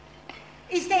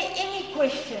Is there any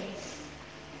questions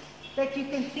that you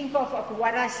can think of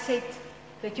what I said,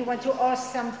 that you want to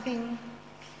ask something?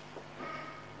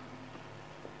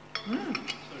 Sorry,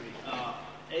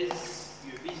 as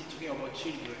you're busy talking about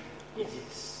children, yes.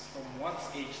 It's from what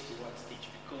age to what age?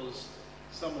 Because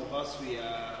some of us, we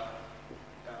are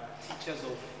teachers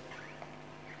of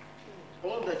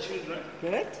all the children.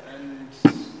 Good. And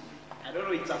I don't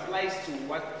know, it applies to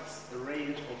what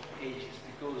range of ages,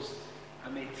 because I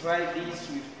may try this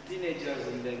with teenagers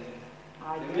and then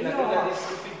they'll be like, look at this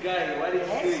stupid guy, what is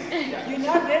he doing? Yeah. You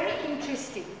know, very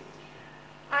interesting.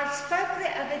 I spoke the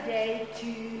other day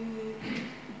to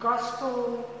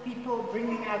gospel people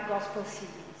bringing out gospel CDs.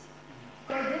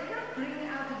 They did not bring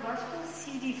out a gospel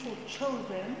CD for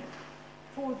children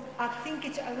for, I think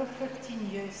it's over 15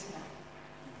 years now.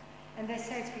 And they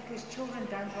say it's because children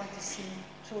don't want to sing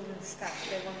children's stuff.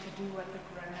 They want to do what the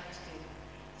grown-ups do.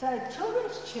 So at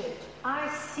children's church, I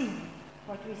sing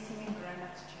what we sing in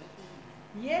grown-ups church.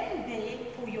 Here and there,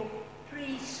 for your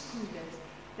preschoolers,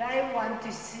 they want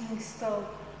to sing still,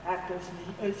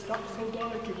 it's not so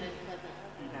dark in it.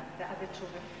 The other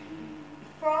children.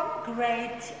 From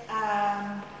grade 5,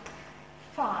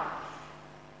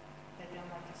 they don't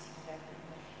want to sing that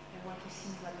anymore. They want to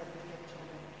sing what the bigger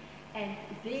children. And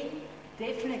then,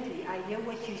 definitely, I hear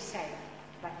what you say,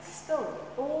 but still,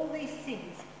 all these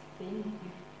things, then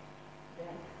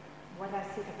what I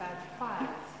said about 5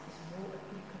 is more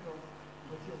applicable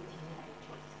with your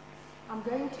teenagers. I'm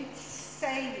going to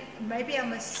say, maybe I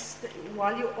must,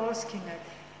 while you're asking it,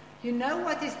 you know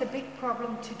what is the big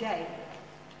problem today?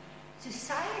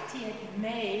 Society had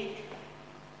made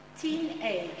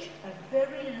teenage a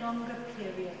very longer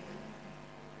period.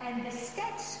 And the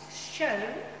stats show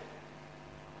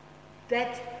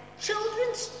that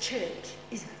children's church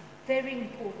is very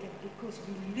important because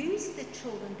we lose the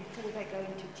children before they go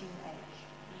into teenage.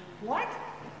 What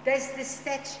does the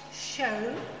stats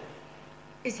show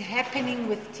is happening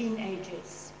with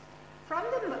teenagers? From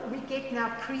them, we get now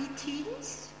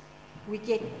pre-teens, we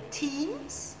get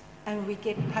teens, and we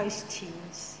get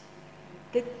post-teens.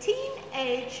 The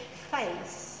teenage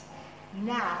phase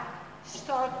now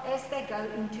start as they go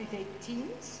into their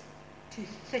teens to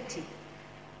 30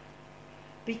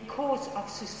 because of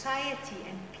society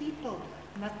and people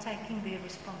not taking their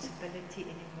responsibility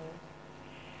anymore.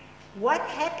 What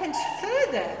happens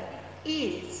further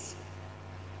is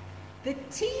the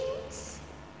teens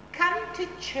come to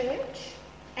church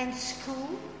and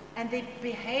school and they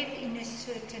behave in a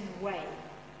certain way.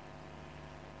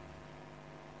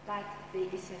 But there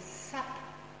is a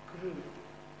subgroup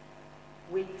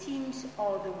where teens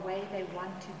are the way they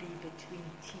want to be between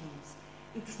teens.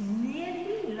 It's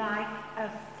nearly like a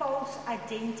false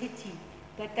identity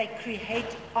that they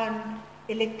create on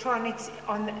electronics,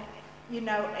 on,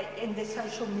 in the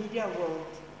social media world.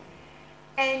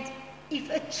 And if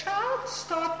a child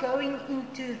starts going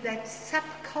into that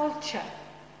subculture,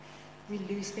 we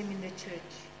lose them in the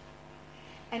church.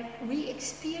 And we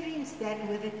experience that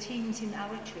with the teens in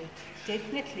our church,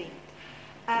 definitely.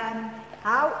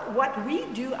 What we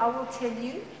do, I will tell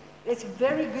you, it's a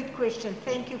very good question.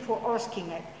 Thank you for asking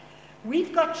it.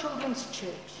 We've got children's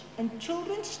church, and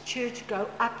children's church go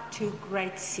up to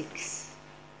grade 6.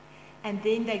 And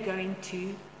then they go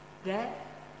into the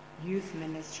youth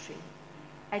ministry.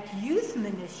 At youth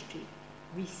ministry,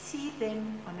 we see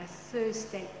them on a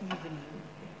Thursday evening,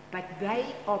 but they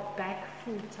are back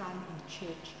full-time in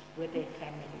church with their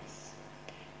families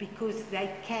because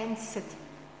they can sit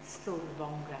still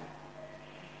longer.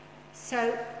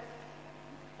 So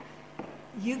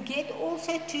you get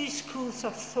also 2 schools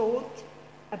of thought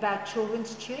about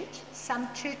children's church. Some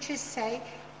churches say,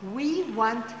 we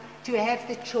want to have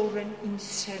the children in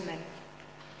sermon.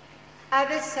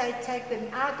 Others say, take them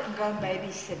out and go and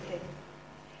babysit them.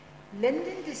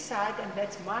 Linden decided, and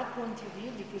that's my point of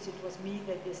view because it was me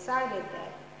that decided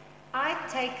that, I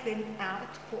take them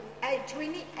out for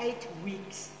 28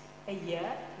 weeks a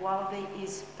year while there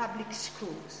is public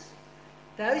schools.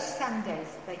 Those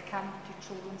Sundays, they come to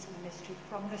children's ministry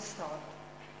from the start.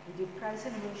 We do praise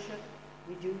and worship.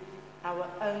 We do our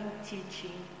own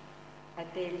teaching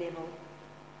at their level.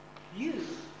 You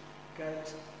go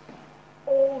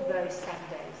all those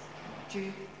Sundays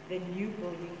to the new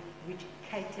building which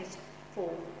caters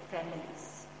for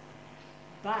families.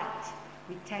 But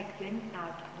we take them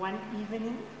out one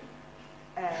evening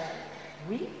a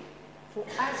week. For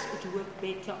us, it worked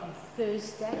better on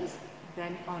Thursdays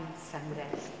than on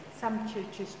Sundays. Some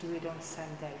churches do it on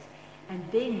Sundays. And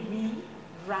then we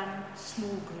run small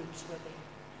groups with them,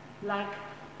 like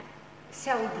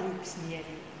cell groups nearly,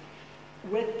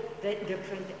 with the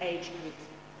different age groups.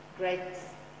 Grade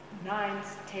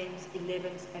 9s, 10s,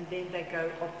 11s, and then they go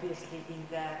obviously in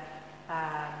the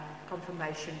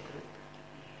confirmation group.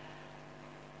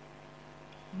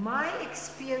 My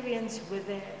experience with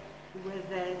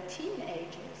the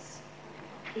teenagers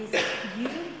is you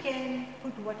can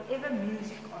put whatever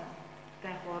music on,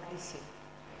 they hardly sing.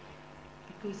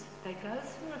 Because they go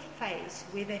through a phase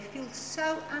where they feel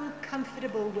so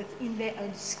uncomfortable within their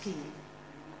own skin.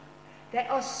 They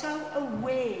are so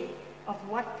aware of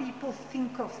what people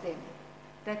think of them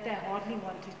that they hardly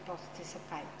want to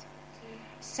participate.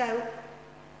 So,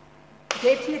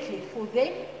 definitely for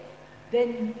them,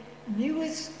 the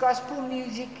newest gospel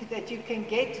music that you can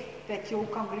get, that your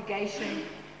congregation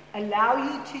allow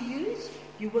you to use,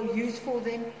 you will use for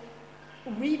them.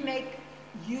 We make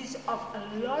use of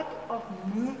a lot of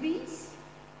movies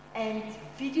and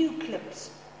video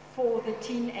clips for the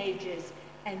teenagers,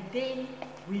 and then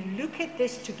we look at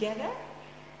this together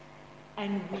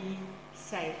and we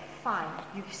say, fine,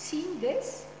 you've seen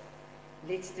this,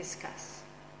 let's discuss.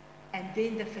 And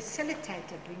then the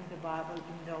facilitator brings the Bible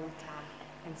in the old time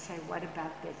and say, what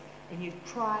about this? And you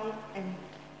try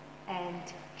and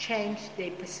change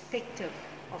their perspective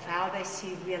of how they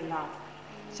see real life.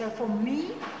 So for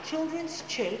me, children's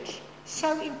church,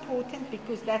 so important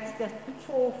because that's the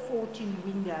 4-14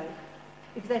 window.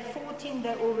 If they're 14,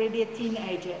 they're already a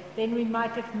teenager. Then we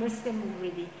might have missed them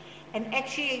already. And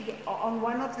actually, on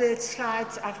one of the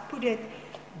slides, I've put it,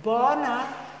 Barna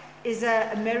is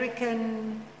an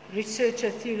American researcher,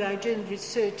 theologian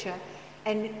researcher,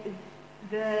 and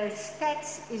the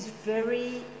stats is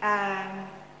very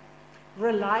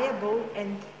reliable,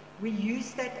 and we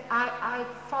use that. I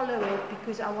follow it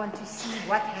because I want to see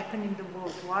what happened in the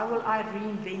world. Why will I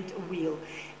reinvent a wheel?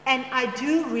 And I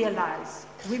do realize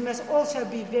we must also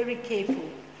be very careful.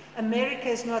 America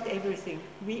is not everything.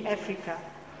 We Africa.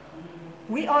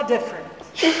 We are different.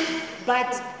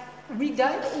 But we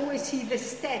don't always see the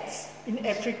stats in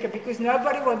Africa because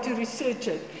nobody wants to research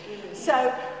it.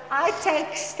 So I take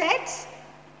stats,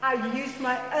 I use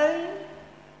my own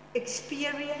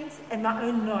experience and my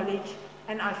own knowledge,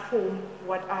 and I form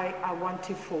what I want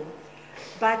to form.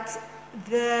 But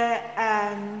the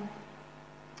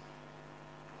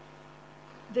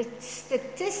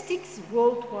statistics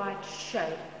worldwide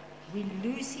show we're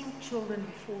losing children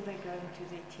before they go into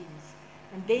their teens.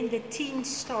 And then the teens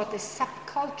start a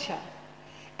subculture.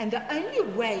 And the only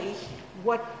way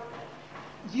what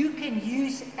you can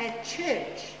use at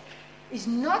church is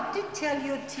not to tell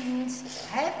your teens,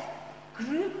 have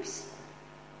groups,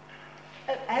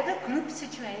 have a group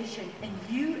situation, and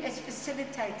you as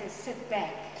facilitators sit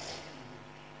back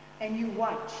and you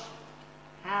watch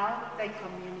how they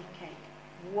communicate,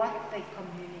 what they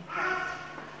communicate.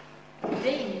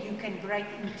 Then you can break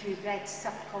into that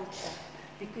subculture,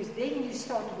 because then you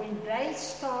start, when they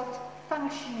start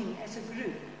functioning as a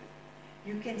group,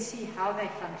 you can see how they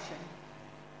function.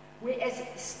 Whereas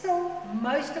still,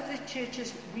 most of the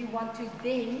churches, we want to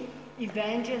then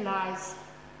evangelize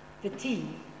the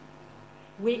team.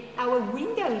 Where our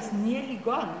window is nearly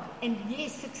gone, and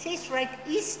yes, success rate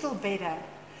is still better,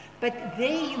 but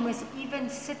there you must even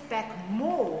sit back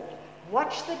more,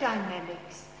 watch the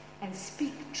dynamics, and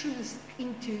speak truth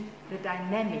into the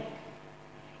dynamic.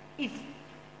 If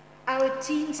our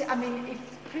teens, I mean,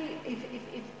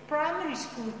 if primary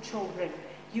school children,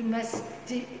 you must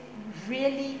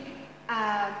really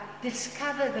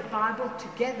discover the Bible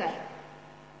together.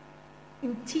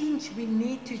 In teens, we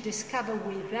need to discover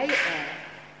where they are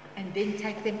and then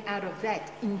take them out of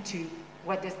that into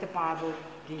what does the Bible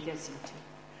lead us into.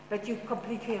 But you're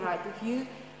completely right. If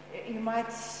you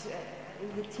might,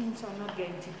 the teens are not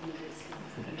going to do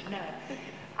this. No.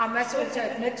 I must also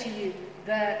admit to you,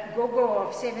 the gogo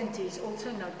of 70 is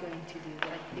also not going to do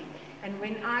that thing. And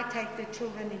when I take the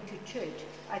children into church,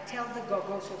 I tell the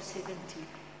gogos of 70,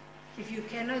 if you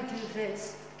cannot do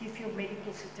this, give your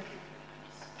medical certificate.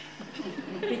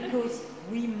 Because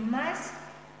we must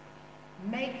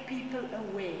make people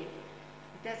aware.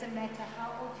 It doesn't matter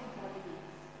how old your body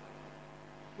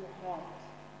is, your heart.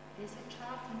 There's a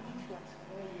child in each one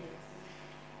for 4 years.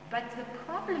 But the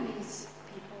problem is,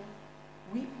 people,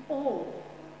 we all,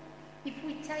 if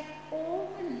we take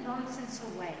all the nonsense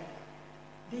away,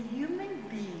 the human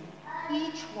being,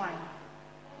 each one,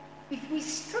 if we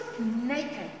strip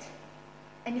naked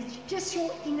and it's just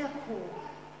your inner core,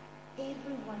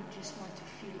 everyone just wants to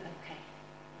feel okay.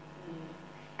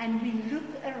 And we look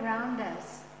around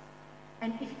us,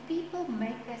 and if people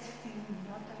make us feel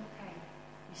not okay,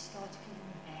 we start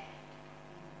feeling bad.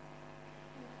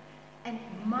 And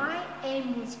my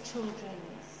aim with children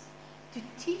is to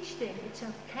teach them it's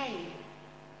okay.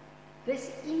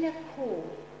 This inner core,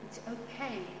 it's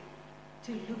okay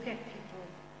to look at people,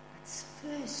 but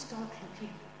first start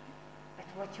looking at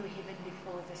what your Heavenly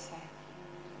Father says.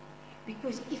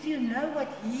 Because if you know what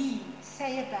He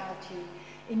say about you,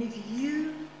 and if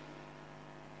you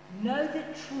know the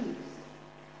truth,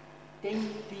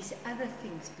 then these other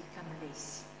things become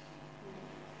less.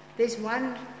 There's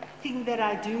one thing that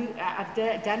I do, I've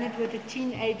done it with the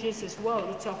teenagers as well.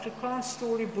 It's an Afrikaans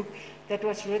storybook that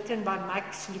was written by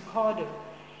Max Lucado,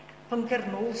 Pinker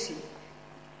Molsey.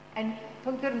 And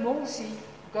Pinker Molsey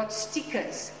got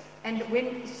stickers, and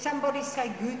when somebody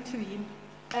say good to him,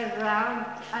 around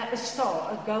a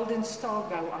star, a golden star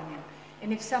go on him.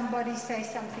 And if somebody says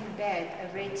something bad,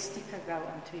 a red sticker go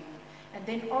onto him. And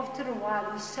then after a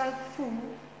while, he's so full,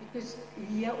 because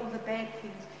he hears all the bad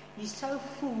things, he's so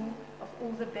full of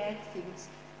all the bad things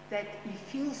that he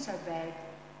feels so bad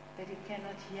that he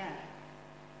cannot hear.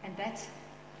 And that's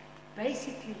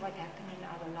basically what happened in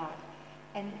our life.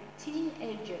 And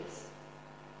teenagers,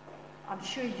 I'm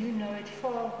sure you know it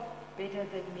far better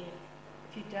than me.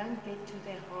 If you don't get to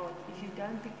their heart, if you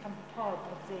don't become part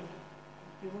of them,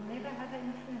 you will never have an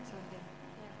influence on them.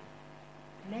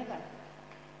 Yeah. Never.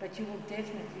 But you will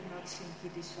definitely not sing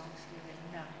Buddhist songs with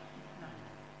them.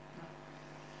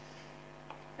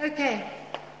 No. Okay,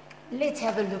 let's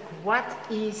have a look. What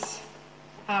is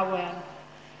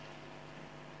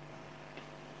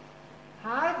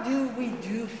how do we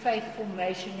do faith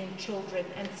formation in children?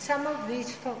 And some of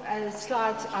these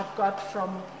slides I've got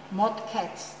from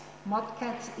Modcats.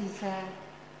 Modcats is a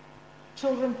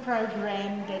children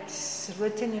program that's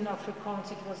written in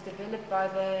Afrikaans. It was developed by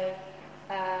the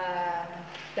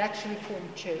Dutch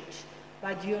Reformed Church,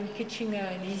 by Dion Kitchener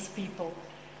and his people.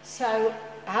 So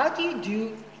how do you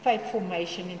do faith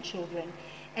formation in children?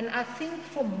 And I think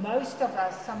for most of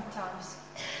us sometimes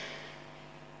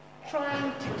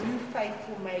trying to do faith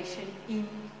formation in,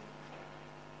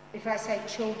 if I say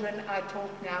children, I talk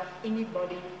now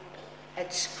anybody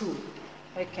at school.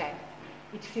 Okay,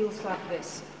 it feels like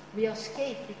this. We are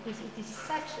scared because it is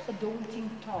such a daunting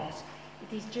task.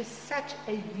 It is just such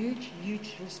a huge,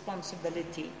 huge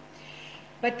responsibility.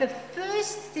 But the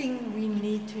first thing we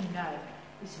need to know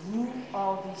is, who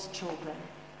are these children?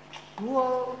 Who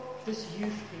are this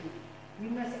youth group? We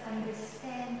must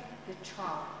understand the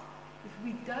child. If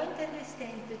we don't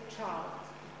understand the child,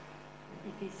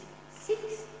 if he's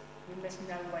 6, we must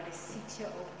know what a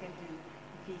 6-year-old can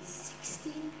do. If he's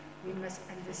 16, we must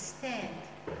understand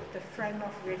the frame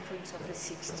of reference of a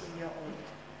 16-year-old.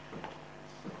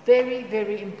 Very,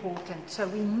 very important. So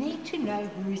we need to know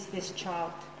who is this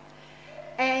child.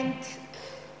 And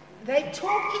they're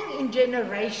talking in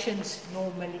generations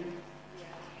normally.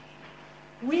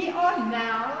 We are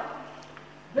now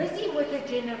busy with a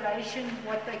generation,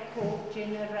 what they call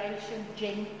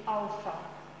Gen Alpha.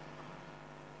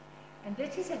 And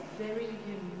this is a very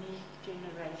unique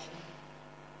generation.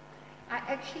 I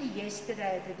actually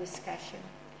yesterday had a discussion.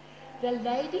 The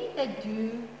lady that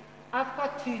I've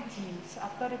got 2 teams.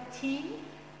 I've got a team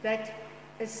that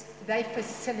they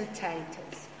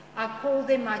facilitators. I call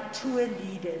them my tour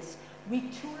leaders. We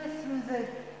tour through the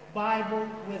Bible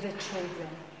with the children.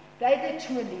 They're the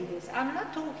tour leaders. I'm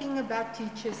not talking about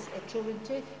teachers at children's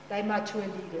church. They're my tour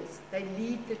leaders. They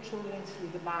lead the children through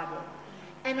the Bible.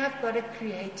 And I've got a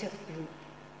creative group.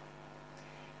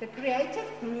 The creative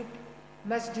group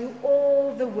must do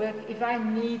all the work. If I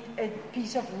need a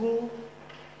piece of wool,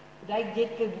 they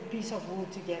get the piece of wool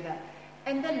together.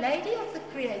 And the lady of the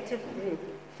creative group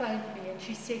phoned me and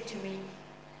she said to me,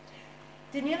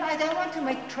 Danielle, I don't want to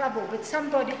make trouble, but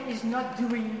somebody is not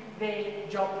doing their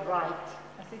job right.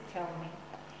 I said, tell me.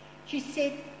 She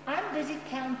said, I'm busy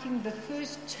counting the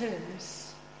first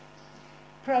term's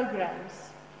programs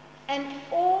and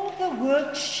all the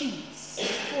worksheets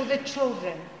for the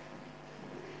children.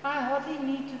 I hardly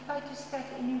need to photostat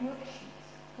any worksheets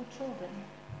for children.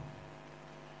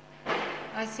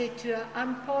 I said to her,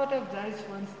 I'm part of those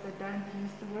ones that don't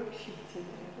use the worksheets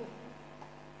anymore.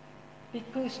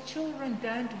 Because children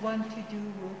don't want to do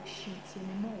worksheets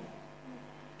anymore.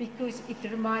 Because it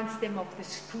reminds them of the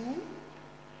school.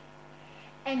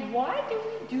 And why do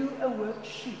we do a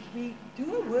worksheet? We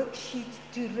do a worksheet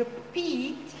to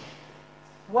repeat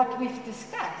what we've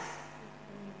discussed.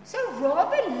 So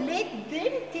rather let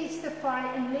them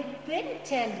testify and let them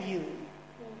tell you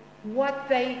what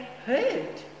they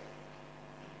heard.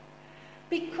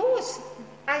 Because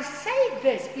I say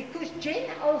this because Gen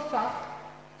Alpha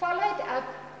followed up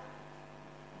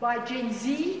by Gen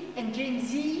Z, and Gen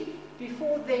Z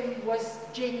before them was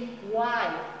Gen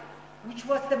Y, which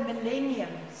was the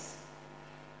millenniums.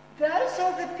 Those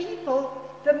are the people,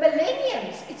 the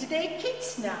millenniums, it's their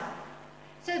kids now.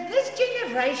 So this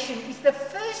generation is the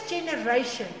first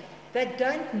generation They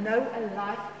don't know a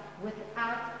life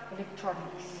without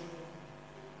electronics.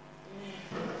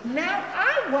 Now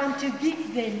I want to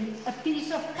give them a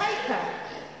piece of paper,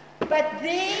 but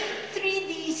their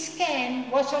 3D scan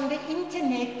was on the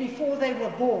internet before they were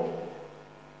born.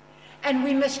 And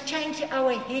we must change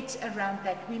our heads around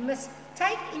that. We must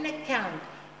take in account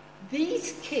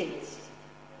these kids,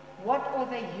 what are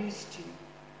they used to?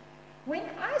 When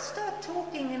I start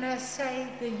talking and I say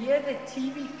the year the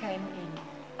TV came in,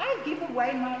 I give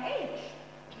away my age.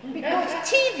 Because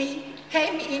TV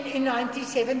came in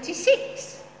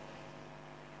 1976.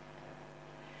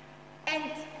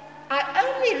 And I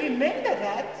only remember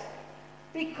that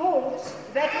because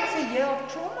that was a year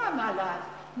of trauma in my life.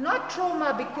 Not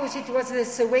trauma because it was the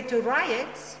Soweto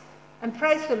riots, and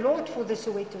praise the Lord for the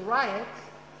Soweto riots.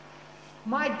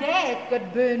 My dad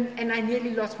got burned and I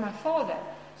nearly lost my father.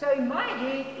 So in my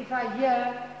head, if I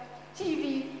hear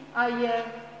TV, I hear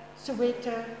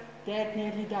Soweto, Dad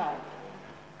nearly died.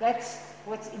 That's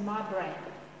what's in my brain.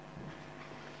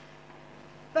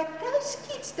 But those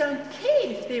kids don't care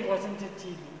if there wasn't a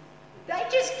TV. They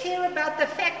just care about the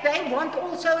fact they want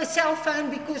also a cell phone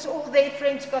because all their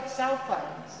friends got cell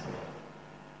phones.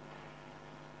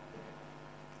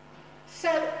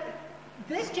 So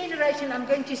this generation, I'm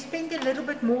going to spend a little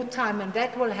bit more time, and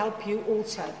that will help you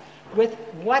also with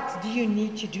what do you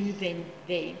need to do then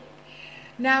there.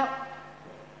 Now,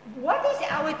 what is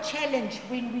our challenge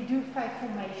when we do faith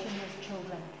formation with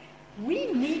children?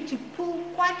 We need to pull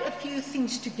quite a few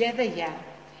things together here.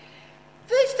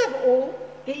 First of all,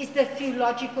 there is the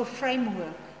theological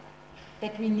framework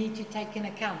that we need to take in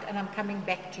account, and I'm coming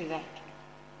back to that.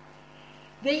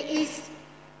 There is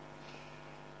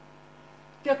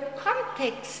the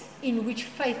context in which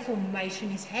faith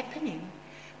formation is happening,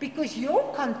 because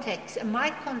your context and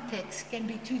my context can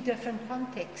be two different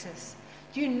contexts.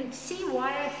 Do you see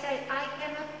why I say I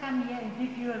cannot come here and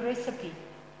give you a recipe?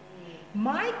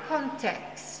 My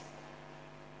context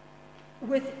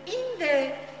within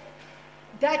the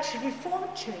Dutch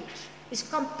Reformed Church is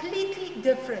completely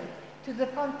different to the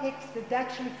context the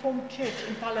Dutch Reformed Church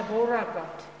in Palabora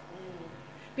got.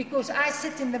 Because I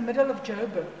sit in the middle of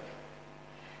Joburg.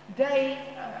 They,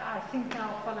 I think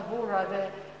now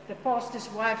Palabora, the pastor's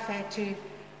wife had to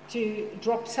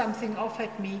drop something off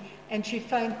at me, and she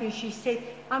phoned me. She said,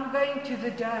 I'm going to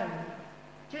the Dome.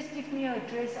 Just give me your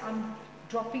address. I'm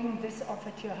dropping this off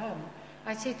at your home.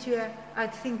 I said to her, I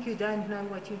think you don't know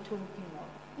what you're talking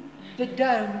of. The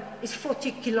Dome is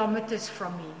 40 kilometers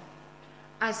from me.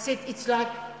 I said, it's like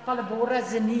Palabora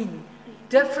Zanin.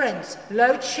 Difference,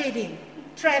 load shedding,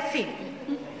 traffic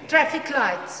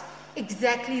lights,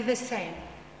 exactly the same.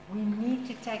 We need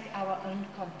to take our own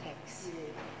context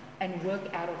and work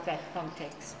out of that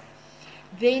context.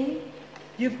 Then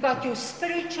you've got your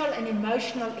spiritual and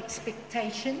emotional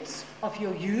expectations of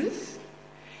your youth,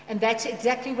 and that's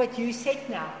exactly what you said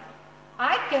now.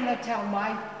 I cannot tell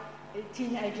my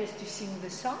teenagers to sing the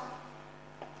song.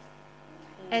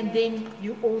 And then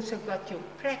you also got your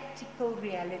practical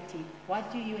reality.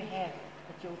 What do you have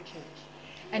at your church?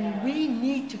 And we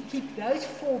need to keep those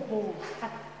four balls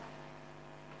up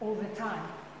all the time.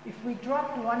 If we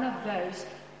drop one of those,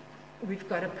 we've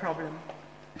got a problem.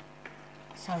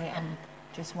 Sorry, I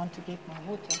just want to get my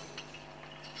water.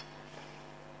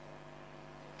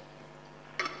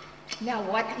 Now,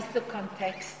 what is the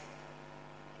context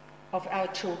of our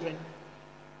children?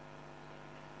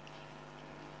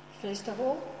 First of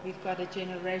all, we've got a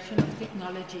generation of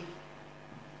technology.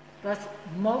 That's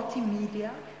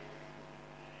multimedia,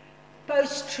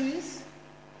 post-truth.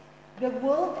 The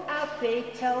world out there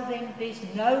tells them there's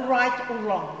no right or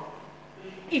wrong.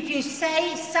 If you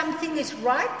say something is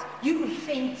right, you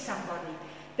offend somebody.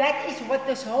 That is what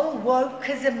this whole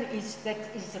wokeism is that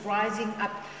is rising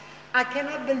up. I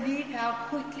cannot believe how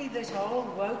quickly this whole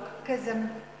wokeism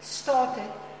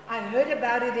started. I heard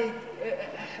about it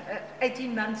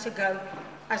 18 months ago.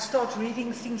 I started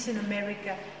reading things in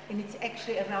America, and it's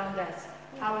actually around us.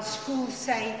 Our schools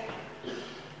say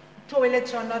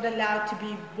toilets are not allowed to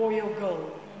be boy or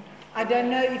girl. I don't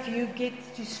know if you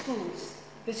get to schools.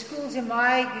 The schools in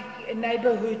my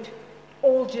neighborhood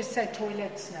all just say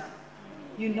toilets now.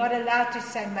 You're not allowed to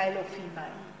say male or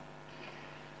female.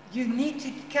 You need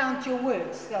to count your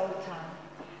words the whole time.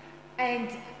 And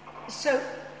so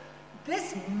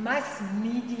this mass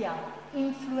media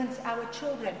influence our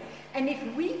children. And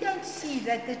if we don't see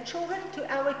that the children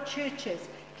to our churches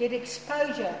get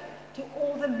exposure to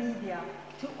all the media,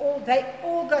 they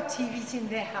all got TVs in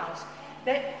their house.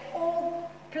 They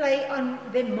all play on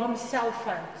their mom's cell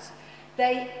phones.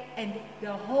 And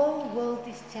the whole world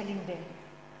is telling them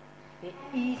there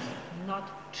is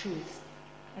not truth.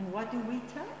 And what do we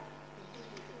tell?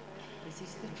 This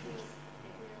is the truth.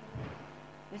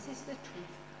 This is the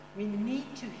truth. We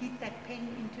need to hit that pen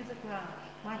into the ground.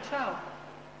 My child,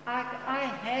 I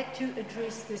had to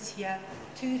address this here,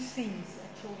 2 things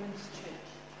at Children's Church.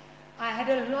 I had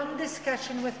a long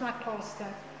discussion with my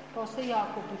pastor, Pastor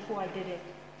Jacob, before I did it.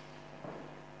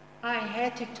 I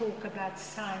had to talk about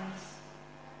science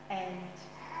and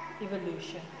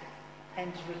evolution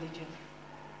and religion,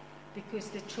 because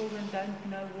the children don't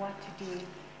know what to do.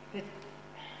 That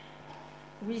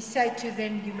we say to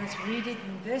them, you must read it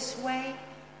in this way,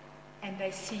 and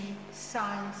they see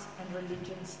science and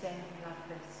religion standing like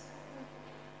this.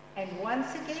 And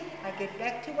once again, I get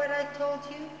back to what I told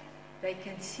you, they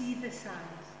can see the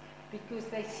science, because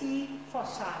they see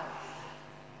fossils.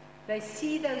 They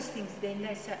see those things, then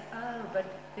they say, oh, but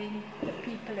then the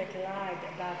people had lied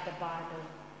about the Bible,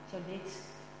 so let's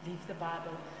leave the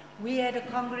Bible. We had a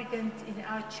congregant in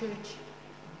our church,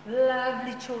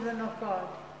 lovely children of God,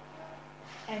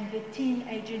 and the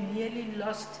teenager nearly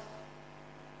lost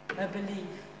her belief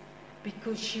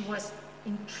because she was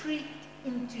intrigued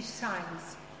into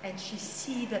science and she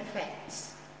see the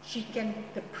facts.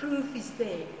 The proof is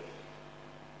there.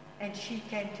 And she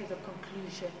came to the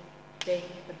conclusion, then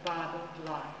the Bible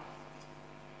lied.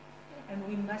 And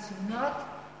we must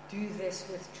not do this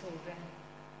with children.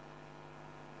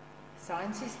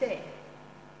 Science is there.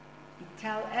 It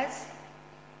tells us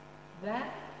the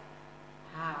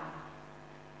how.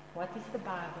 What is the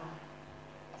Bible?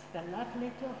 It's the love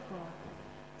letter of God.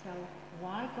 Tell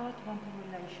why God wants a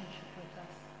relationship with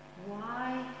us.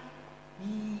 Why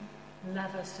He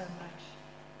loves us so much.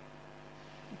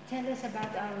 It tells us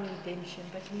about our redemption,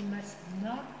 but we must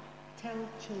not tell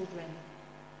children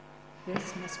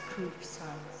this must prove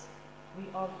science. We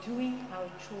are doing our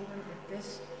children a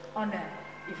dishonor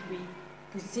if we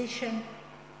position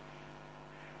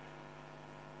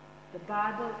the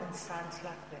Bible and science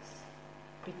like this.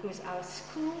 Because our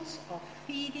schools are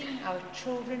feeding our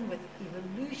children with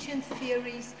evolution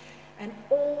theories and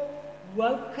all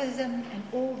wokeism and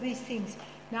all these things.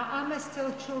 Now I must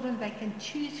tell children they can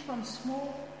choose from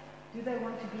small. Do they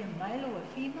want to be a male or a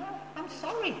female? I'm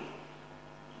sorry.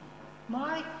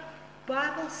 My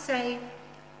Bible say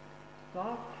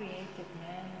God created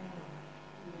man and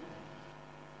woman.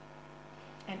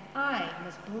 And I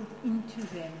must build into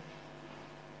them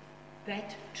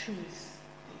that truth.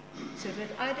 So that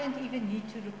I don't even need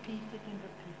to repeat it and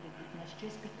repeat it. It must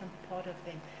just become part of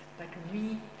them. But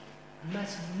we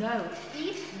must know,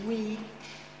 if we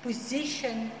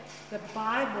position the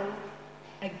Bible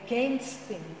against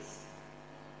things,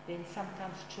 then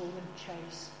sometimes children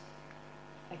chose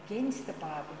against the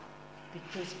Bible,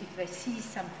 because if they see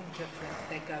something different,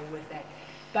 they go with that.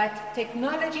 But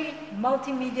technology,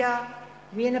 multimedia,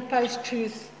 we're in a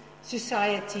post-truth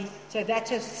society, so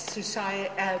that's a society.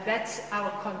 That's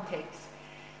our context.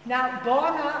 Now,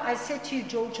 Barna, I said to you,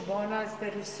 George Barna is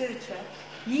the researcher.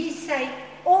 He say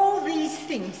all these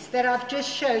things that I've just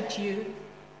showed you,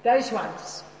 those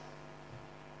ones.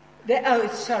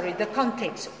 The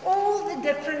context, all the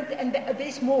different, and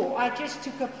there's more. I just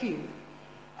took a few.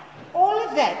 All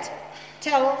of that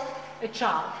tell a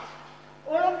child.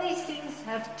 All of these things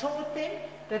have taught them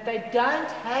that they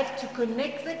don't have to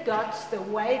connect the dots the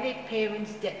way their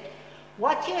parents did.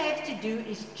 What you have to do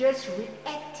is just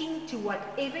reacting to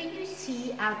whatever you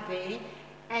see out there,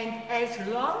 and as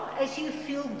long as you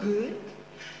feel good,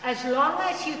 as long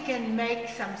as you can make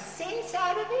some sense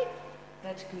out of it,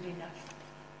 that's good enough.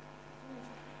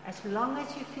 As long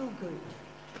as you feel good.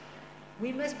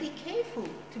 We must be careful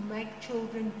to make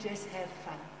children just have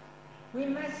fun. We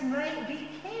must be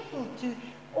careful to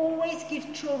always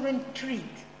give children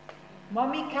treat.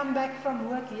 Mommy come back from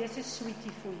work, here's a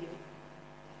sweetie for you.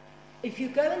 If you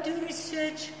go and do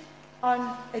research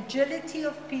on agility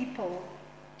of people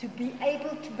to be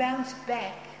able to bounce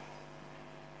back,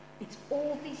 it's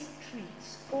all these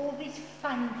treats, all these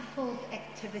fun-filled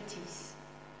activities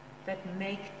that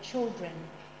make children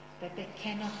that they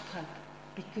cannot cope.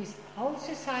 Because the whole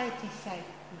society say,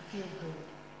 we feel good.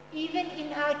 Even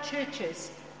in our churches,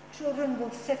 children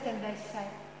will sit and they say,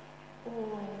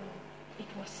 oh, it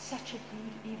was such a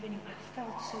good evening. I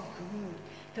felt so good.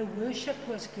 The worship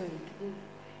was good.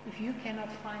 If you cannot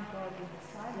find God in the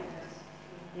silence,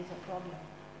 there's a problem.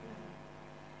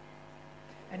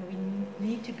 And we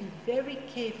need to be very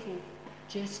careful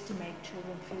just to make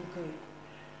children feel good.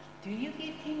 Do you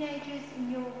get teenagers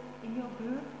in your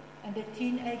group? And the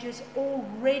teenagers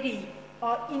already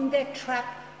are in that trap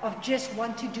of just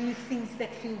want to do things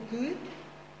that feel good?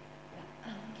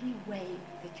 The only way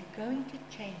that you're going to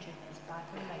change it is by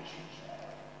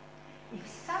relationship. If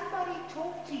somebody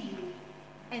talks to you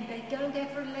and they don't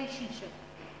have a relationship,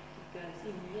 it goes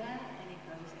in here and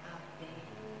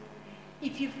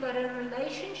If you've got a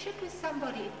relationship with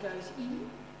somebody, it goes in,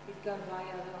 it goes via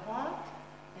the heart,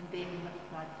 and then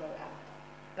it might go out.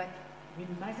 But we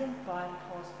mustn't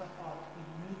bypass the heart. We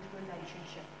need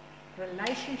relationship.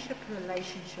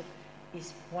 Relationship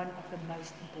is one of the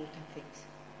most important things.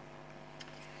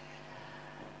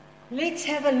 Let's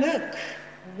have a look.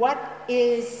 What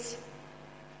is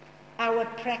our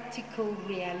practical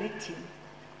reality?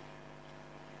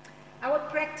 Our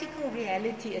practical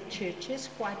reality at churches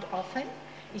quite often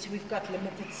is we've got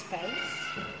limited space,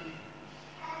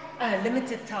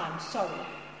 limited time,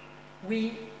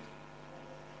 we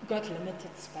got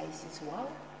limited space as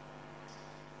well.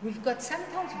 We've got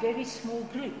sometimes very small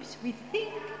groups. We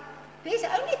think there's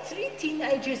only 3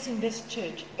 teenagers in this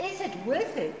church. Is it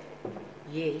worth it?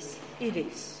 Yes, it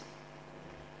is.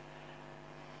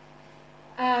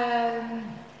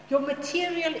 Your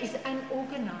material is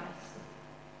unorganized.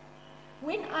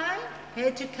 When I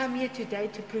had to come here today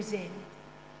to present,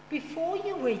 before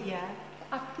you were here,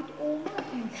 I put all my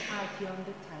things out here on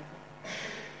the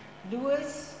table.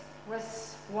 Lewis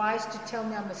was wise to tell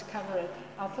me I must cover it.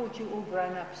 I thought you all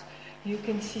grown-ups, you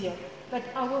can see it. But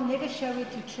I will never show it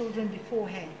to children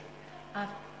beforehand. I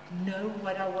know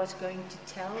what I was going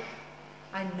to tell.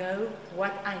 I know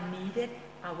what I needed.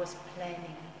 I was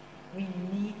planning. We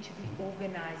need to be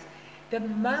organized. The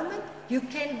moment you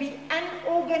can be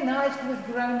unorganized with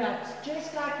grown-ups,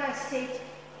 just like I said,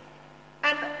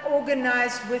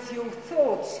 unorganized with your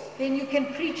thoughts, then you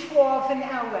can preach for half an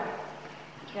hour.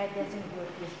 That doesn't work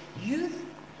with youth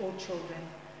or children.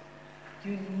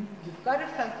 You've got a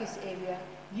focus area.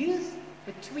 Youth,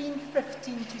 between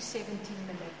 15 to 17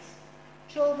 minutes.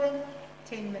 Children,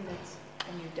 10 minutes,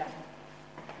 and you're done.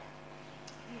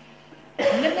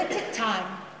 Limited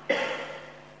time.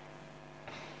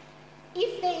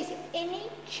 If there is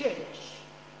any church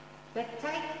that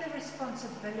takes the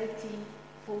responsibility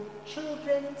for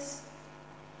children's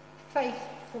faith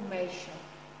formation,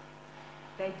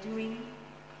 they're doing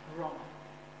wrong.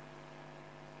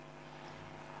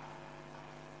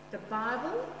 The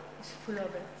Bible is full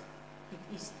of it.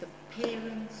 It is the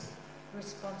parents'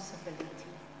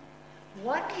 responsibility.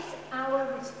 What is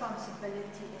our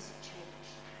responsibility as a church?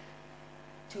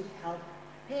 To help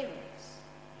parents.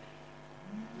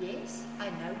 Yes, I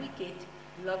know we get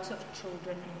lots of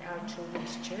children in our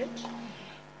children's church,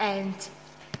 and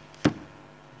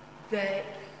that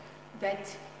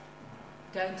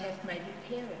don't have maybe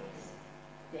parents.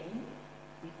 Then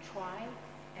we try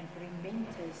and bring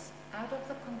mentors out of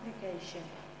the congregation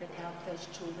that help those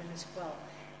children as well.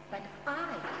 But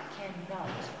I cannot.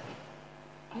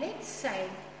 Let's say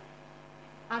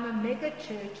I'm a mega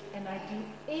church and I do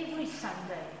every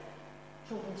Sunday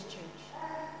children's church.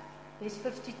 There's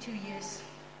 52 years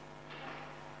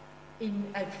in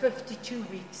 52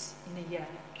 weeks in a year.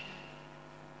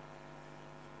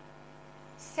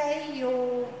 Say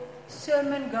your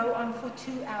sermon go on for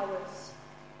 2 hours.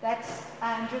 That's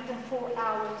 104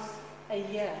 hours a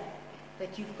year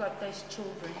that you've got those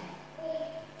children.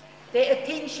 Their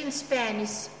attention span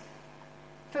is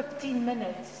 15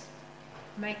 minutes.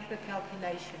 Make the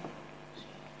calculation.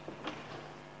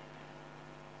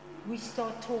 We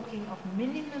start talking of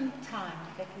minimum time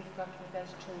that we've got with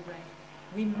those children.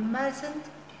 We mustn't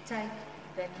take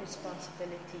that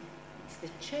responsibility. It's the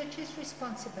church's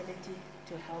responsibility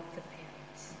to help the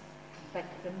parents. But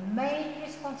the main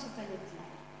responsibility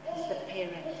is the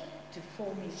parent to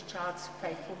form his child's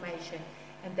faith formation.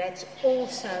 And that's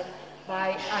also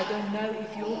by, I don't know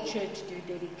if your church do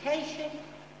dedication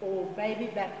or baby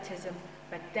baptism,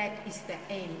 but that is the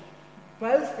aim.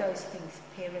 Both those things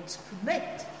parents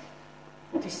commit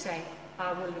to say,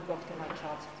 I will look after my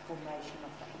child's formation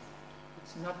of faith.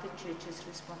 It's not the church's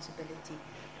responsibility.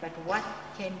 But what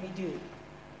can we do?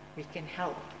 We can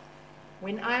help.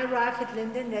 When I arrived at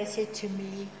Linden, they said to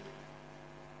me,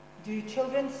 do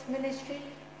children's ministry?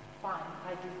 Fine,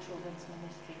 I do children's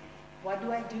ministry. What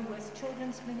do I do with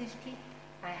children's ministry?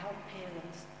 I help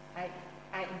parents.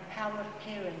 I empower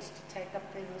parents to take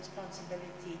up their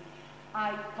responsibility.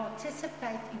 I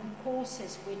participate in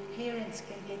courses where parents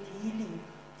can get healing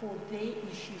for their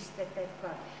issues that they've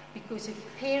got. Because if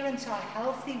parents are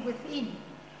healthy within,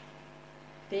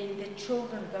 then the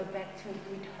children go back to a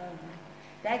good home.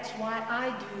 That's why I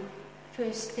do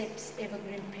First Steps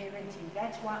Evergreen Parenting.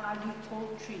 That's why I do Tall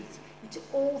Trees. It's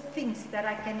all things that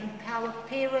I can empower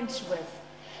parents with.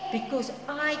 Because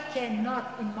I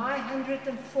cannot, in my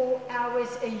 104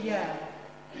 hours a year,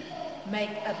 make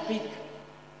a big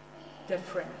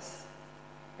difference.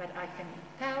 But I can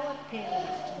empower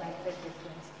parents to make the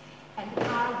difference. And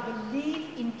I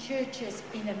believe in churches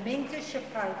in a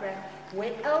mentorship program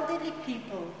where elderly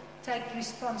people take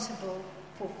responsible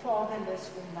for fatherless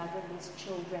or motherless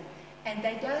children. And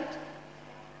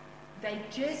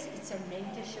it's a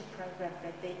mentorship program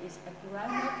that there is a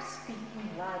grown-up speaking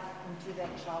life into that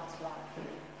child's life.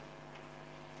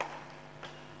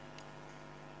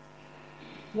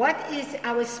 What is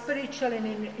our spiritual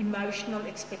and emotional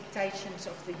expectations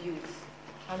of the youth?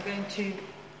 I'm going to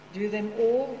do them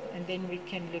all and then we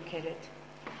can look at it.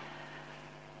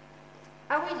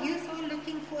 Our youth are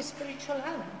looking for a spiritual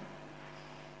home.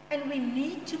 And we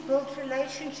need to build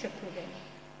relationship with them.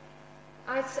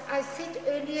 I said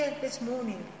earlier this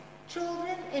morning,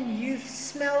 children and youth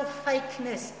smell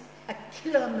fakeness a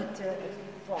kilometer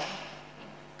far.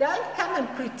 Don't come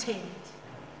and pretend.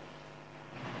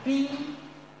 Be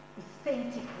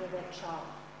authentic with a child.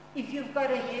 If you've got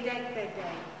a headache that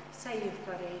day, say you've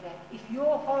got a headache. If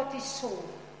your heart is sore,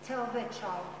 tell that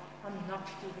child, I'm not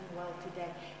feeling well today.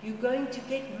 You're going to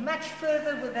get much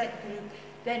further with that group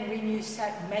than when you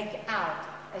make out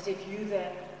as if you're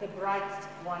the bright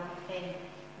one and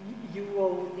you're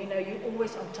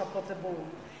always on top of the ball.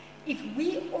 If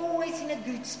we're always in a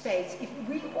good space, if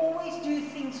we always do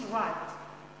things right,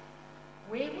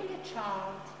 where will a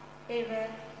child ever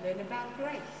learn about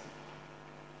grace?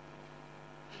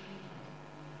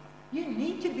 You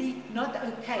need to be not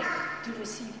okay to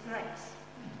receive grace.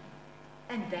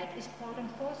 And that is part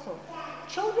and parcel.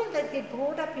 Children that get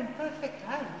brought up in perfect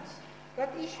homes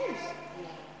got issues.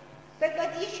 They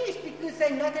got issues because they're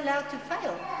not allowed to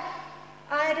fail.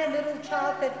 I had a little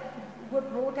child that was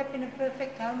brought up in a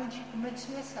perfect home and she committed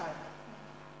suicide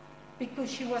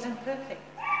because she wasn't perfect.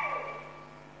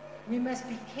 We must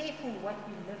be careful what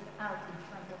we live out in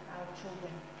front of our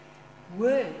children.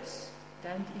 Words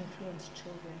don't influence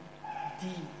children.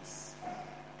 Deeds.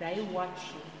 They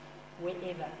watch you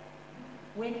wherever.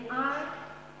 When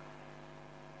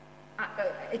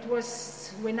it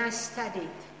was when I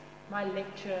studied my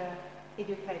lecture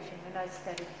education, when I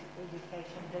studied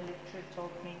education, the lecturer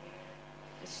told me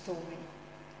a story.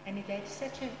 And it had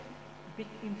such a big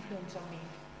influence on me.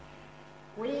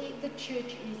 Where the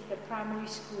church is, the primary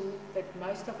school that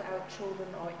most of our children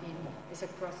are in is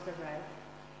across the road.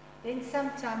 Then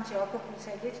sometimes Jacob will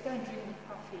say, let's go and drink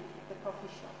coffee at the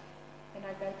coffee shop. And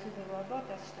I go to the robot,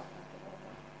 I stop at the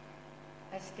robot.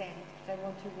 I stand, they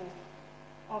want to walk.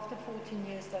 After 14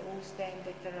 years, they all stand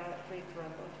at the red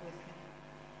robot with me.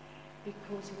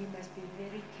 Because we must be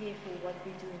very careful what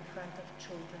we do in front of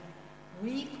children.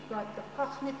 We've got the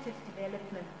cognitive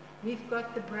development. We've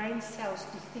got the brain cells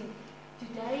to think.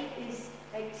 Today is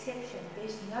an exception.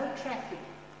 There's no traffic.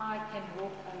 I can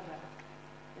walk over.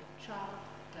 The child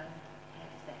don't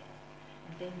have that.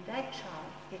 And then that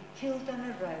child get killed on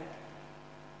a road.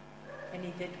 And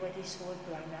he did what he saw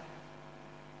grown up.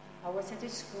 I was at a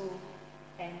school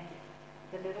and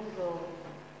the little girl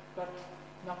got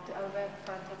knocked over in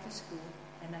front of the school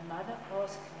and her mother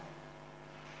asked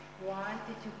her, why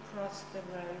did you cross the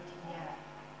road here?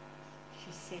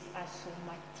 She said, I saw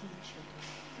my teacher.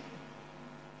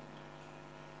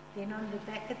 Then on the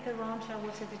back at the ranch, I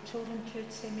was at a children's church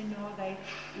seminar. They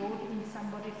brought in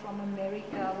somebody from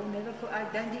America. I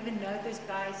don't even know this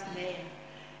guy's name.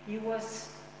 He was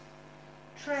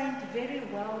trained very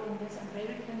well in this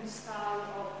American style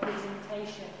of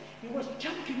presentation. He was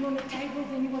jumping on the table,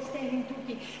 then he was standing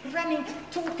talking, running,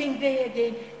 talking there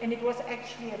again, and it was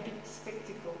actually a big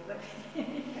spectacle. But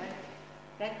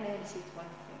that man said one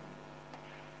thing.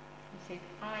 He said,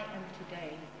 I am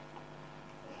today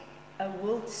a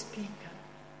world speaker.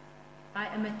 I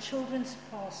am a children's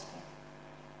pastor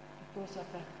because of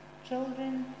a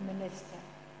children minister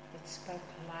that spoke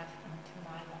life into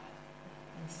my life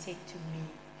and said to me,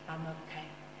 I'm okay.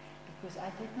 Because I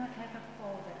did not have a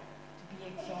father to be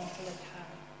example at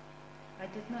home. I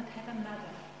did not have a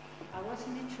mother. I was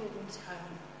in a children's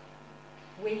home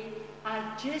where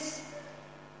I just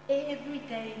every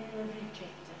day were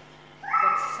rejected,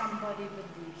 but somebody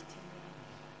believed in me.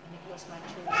 And it was my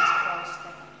children's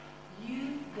pastor.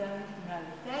 You don't know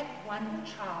that one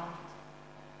child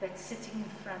that's sitting in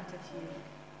front of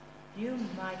you, you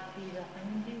might be the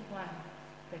only one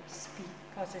that speak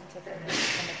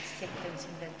positiveness and acceptance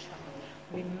in that child.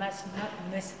 We must not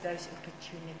miss those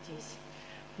opportunities.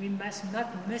 We must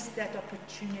not miss that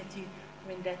opportunity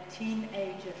when that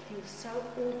teenager feels so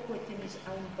awkward in his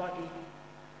own body.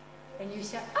 And you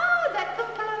say, oh, that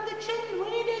pimple on the chin,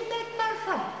 where does that come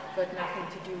from? Got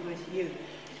nothing to do with you.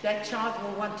 That child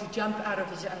will want to jump out of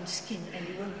his own skin and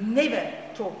he will never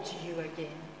talk to you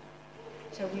again.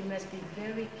 So we must be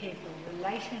very careful.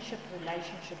 Relationship,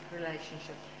 relationship,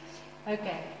 relationship.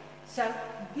 Okay, so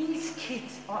these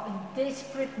kids are in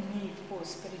desperate need for a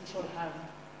spiritual home.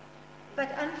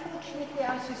 But unfortunately,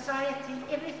 our society,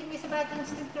 everything is about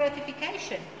instant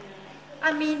gratification.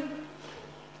 I mean,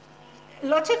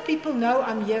 lots of people know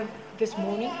I'm here this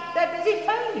morning. They're busy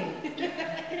phoning.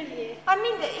 I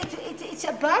mean, it's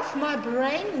above my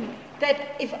brain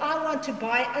that if I want to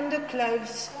buy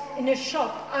underclothes in a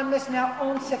shop, I must now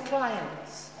answer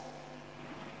clients.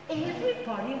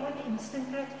 Everybody wants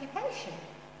instant gratification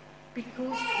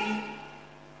because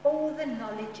all the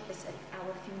knowledge is at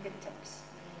our fingertips.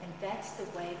 And that's the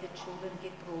way the children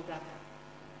get brought up.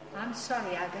 I'm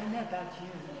sorry, I don't know about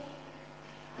you.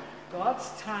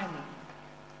 God's timing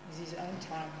is His own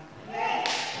timing.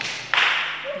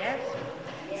 Yes?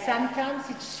 Sometimes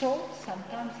it's short,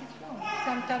 sometimes it's long.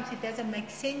 Sometimes it doesn't make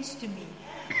sense to me.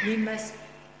 We must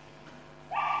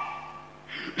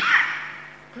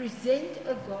present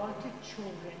a God to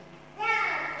children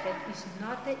that is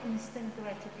not an instant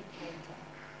gratificator,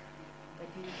 but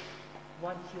you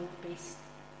want your best.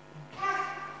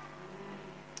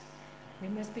 We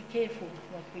must be careful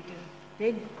what we do.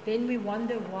 Then we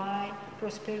wonder why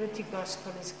prosperity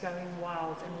gospel is going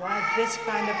wild and why this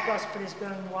kind of gospel is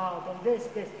going wild and this.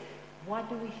 What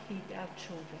do we feed our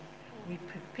children? We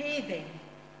prepare them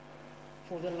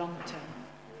for the long term.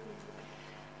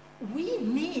 We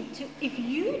need to, if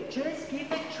you just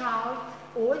give a child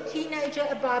or a teenager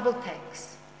a Bible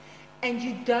text and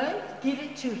you don't give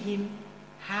it to him,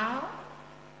 how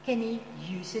can he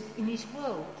use it in his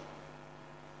world?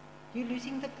 You're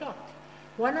losing the plot.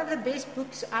 One of the best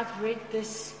books I've read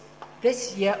this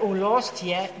year or last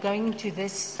year, going into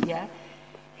this year,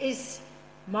 is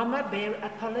Mama Bear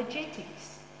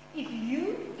Apologetics. If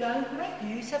you don't make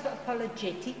use of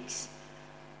apologetics,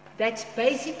 that's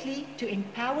basically to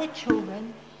empower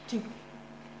children to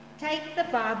take the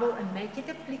Bible and make it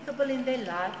applicable in their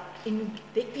life, in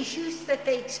the issues that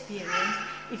they experience.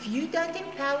 If you don't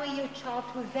empower your child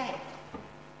with that,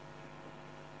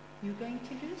 you're going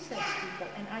to lose those people.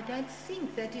 And I don't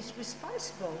think that is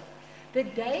responsible. The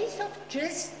days of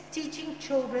just teaching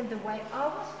children the way I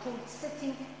was taught,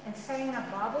 sitting and saying our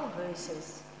Bible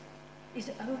verses,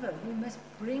 is over. We must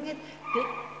bring it. The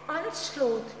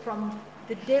onslaught from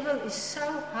the devil is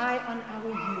so high on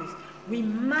our youth. We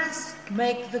must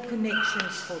make the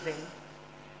connections for them.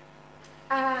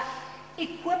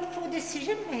 Equipped for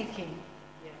decision making.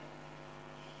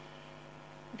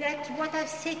 That's what I've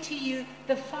said to you,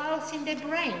 the files in the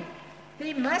brain.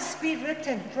 They must be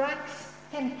written. Drugs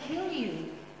can kill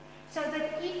you. So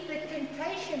that if the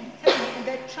temptation comes and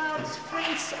that child's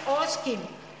friends ask him,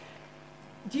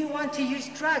 do you want to use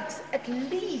drugs? At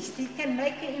least he can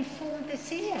make an informed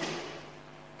decision.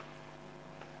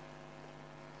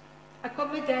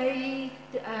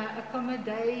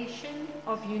 Accommodation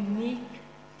of unique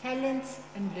talents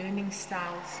and learning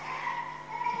styles.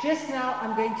 Just now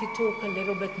I'm going to talk a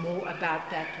little bit more about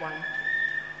that one.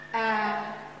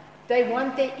 They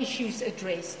want their issues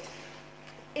addressed.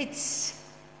 It's,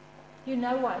 you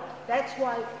know what, that's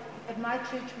why at my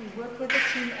church we work with the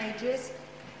teenagers.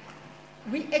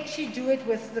 We actually do it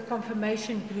with the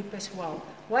confirmation group as well.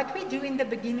 What we do in the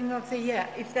beginning of the year,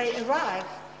 if they arrive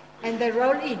and they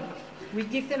roll in, we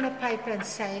give them a paper and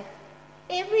say,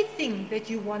 everything that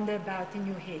you wonder about in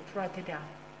your head, write it down.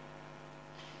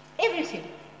 Everything.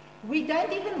 We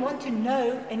don't even want to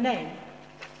know a name.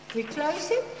 We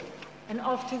close it and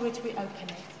afterwards we open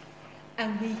it.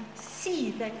 And we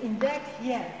see that in that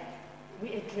year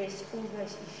we address all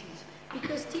those issues.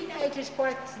 Because teenagers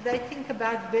they think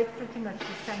about pretty much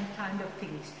the same kind of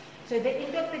things. So at the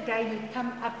end of the day you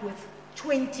come up with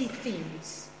 20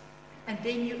 themes. And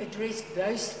then you address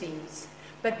those themes.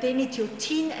 But then it's your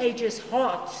teenagers'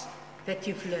 hearts that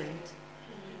you've learned.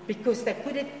 Because they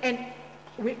put it, and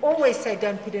we always say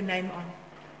don't put a name on.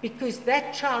 Because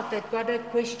that child that got a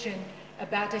question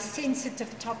about a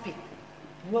sensitive topic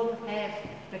will have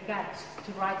the guts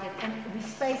to write it. And we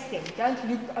space them. Don't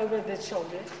look over their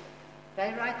shoulders.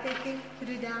 They write their thing, put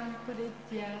it down, put it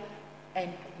here.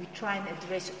 And we try and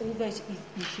address all those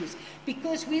issues.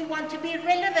 Because we want to be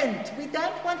relevant. We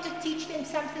don't want to teach them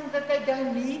something that they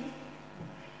don't need.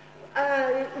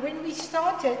 When we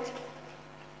started,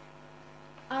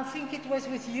 I think it was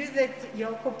with you that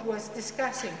Jacob was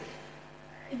discussing.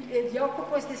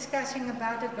 Jacob was discussing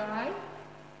about a guy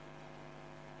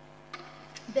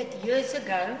that years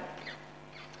ago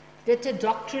did a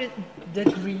doctorate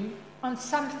degree on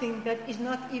something that is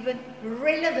not even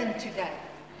relevant today.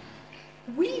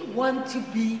 We want to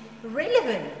be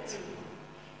relevant.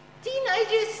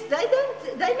 Teenagers,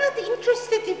 they're not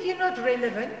interested if you're not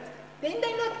relevant. Then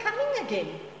they're not coming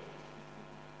again.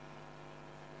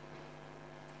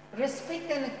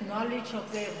 Respect and acknowledge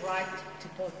of their right to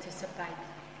participate.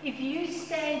 If you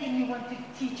stand and you want to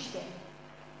teach them,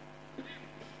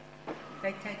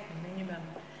 They take minimum.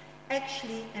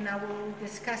 Actually, and I will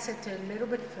discuss it a little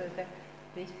bit further,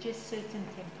 there's just certain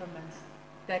temperaments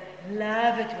that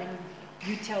love it when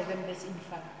you tell them this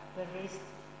info. The rest,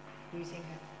 losing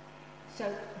it.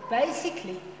 So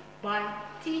basically, by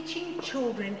teaching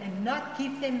children and not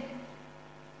give them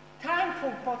time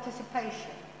for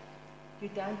participation, you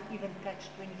don't even touch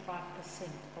 25%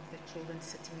 of the children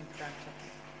sitting in front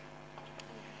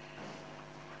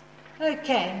of you.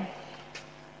 Okay.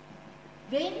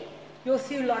 Then, your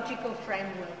theological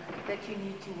framework that you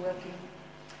need to work in.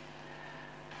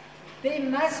 There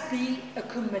must be a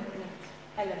commitment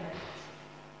element.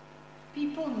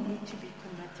 People need to be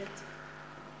committed.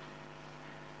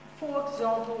 For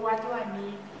example, what do I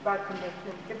mean by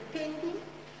commitment? Depending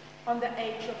on the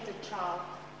age of the child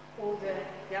or the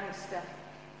youngster.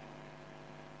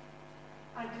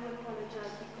 I do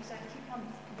apologize because I keep on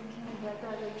looking in that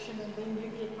direction and then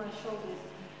you get my shoulders.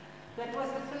 That was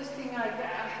the first thing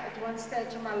at one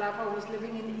stage of my life. I was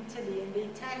living in Italy, and the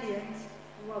Italians,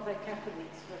 well, they're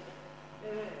Catholics, but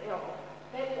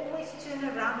they always turn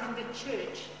around in the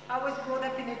church. I was brought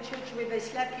up in a church where they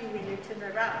slap you when you turn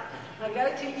around. I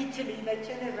go to Italy, they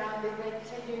turn around and they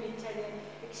tell you in Italian,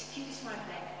 excuse my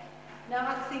back. Now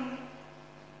I think,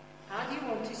 how do you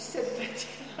want to sit that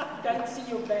I don't see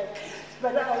your back?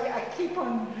 But I keep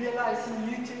on realizing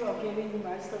you two are getting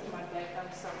most of my back.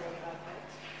 I'm sorry about that.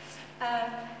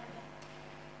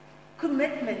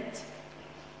 Commitment.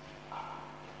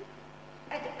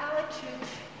 At our church,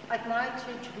 at my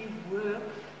church, we work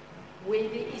where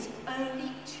there is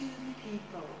only 2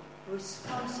 people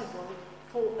responsible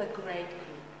for a grade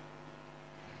group.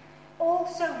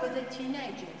 Also with the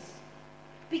teenagers,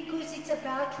 because it's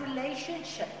about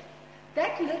relationship.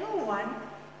 That little one,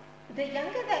 the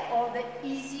younger they are, the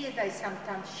easier they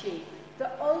sometimes share.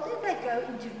 The older they go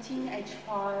into teenage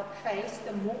phase,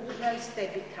 the more close they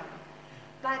become.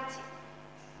 But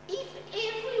if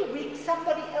every week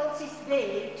somebody else is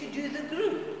there to do the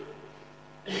group,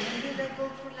 when do they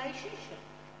build relationship?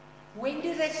 When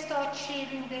do they start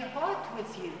sharing their heart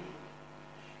with you?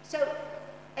 So,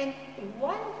 and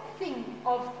one thing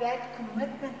of that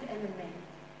commitment element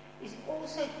is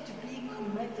also to be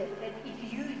committed that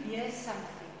if you hear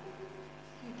something,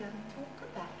 you don't talk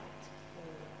about it.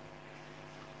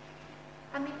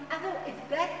 I mean, if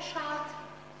that child,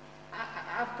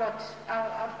 I've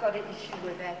got an issue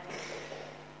with that.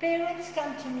 Parents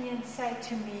come to me and say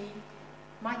to me,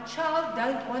 my child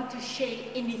don't want to share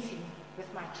anything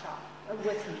with my child,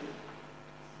 with me.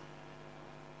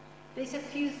 There's a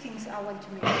few things I want to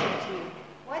mention to you.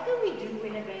 What do we do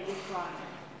when a baby cries?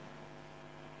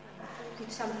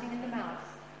 Put something in the mouth.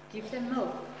 Give them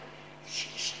milk.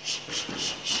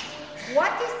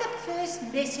 What is the first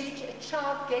message a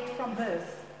child gets from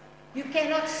birth? You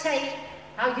cannot say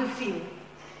how you feel.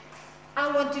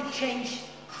 I want to change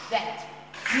that.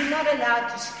 You're not allowed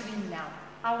to scream now.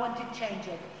 I want to change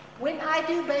it. When I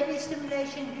do baby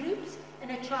stimulation groups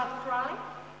and a child cries,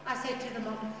 I say to the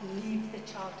mom, leave the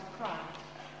child to cry.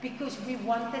 Because we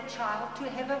want the child to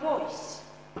have a voice.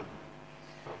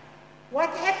 What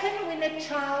happens when a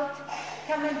child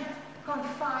comes and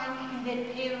confide in their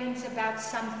parents about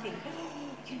something? Oh,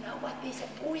 you know what, there's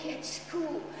a boy at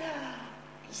school.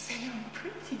 He said I'm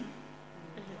pretty.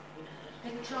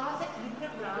 The child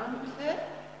looked around her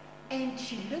and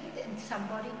she looked and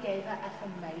somebody gave her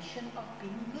affirmation of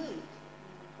being good.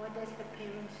 What does the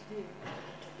parents do?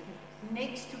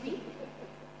 Next week,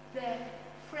 the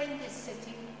friend is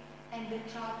sitting and the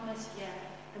child must hear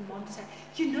the mom say,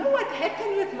 you know what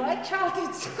happened with my child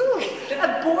at school?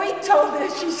 A boy told her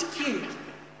she's cute.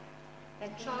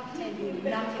 That child tell you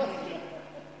nothing again.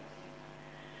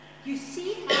 You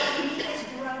see how we as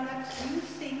grown-ups do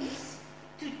things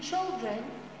to children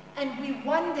and we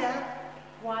wonder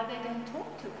why they don't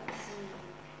talk to us.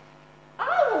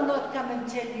 I will not come and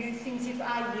tell you things if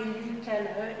I hear you tell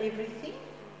her everything.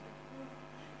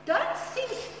 Don't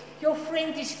think your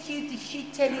friend is cute if she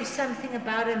tells you something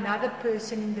about another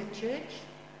person in the church.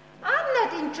 I'm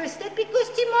not interested because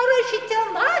tomorrow she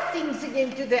tells my things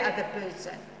again to the other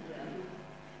person.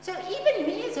 So even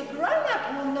me as a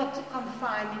grown-up will not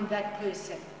confide in that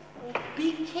person.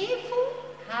 Be careful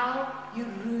how you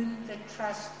ruin the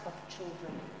trust of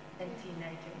children and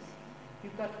teenagers.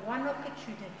 You've got one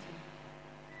opportunity.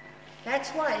 That's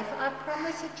why if I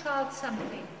promise a child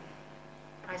something,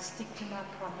 I stick to my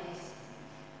promise.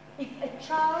 If a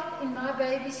child in my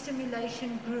baby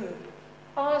stimulation group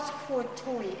asks for a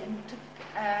toy and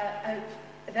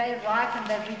they arrive and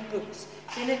they read books,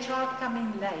 then a child comes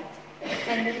in late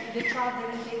and the child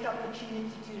didn't get the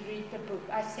opportunity to read the book,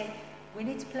 I say, when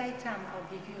it's playtime, I'll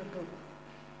give you a book.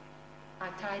 I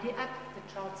tidy up,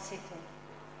 the child settled.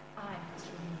 I must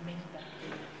remember.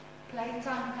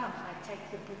 Playtime comes, I take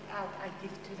the book out, I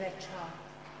give to that child.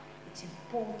 It's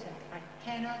important. I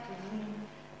cannot ruin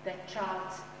that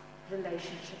child's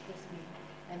relationship with me.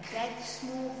 And that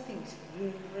small things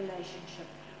ruin relationship.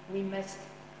 We must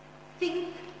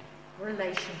think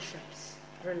relationships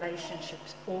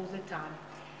all the time.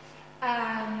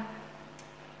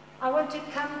 I want to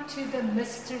come to the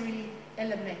mystery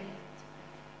element.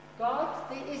 God,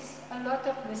 there is a lot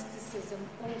of mysticism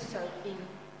also in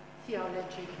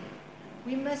theology.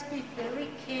 We must be very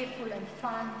careful and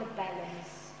find the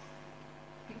balance,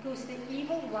 because the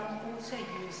evil one also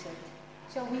uses it.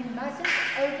 So we mustn't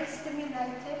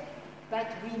overstimulate it, but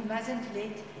we mustn't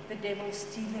let the devil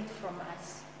steal it from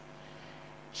us.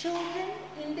 Children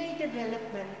in their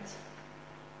development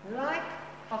like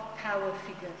of power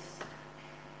figures.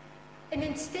 And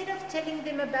instead of telling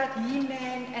them about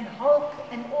He-Man and Hulk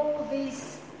and all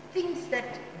these things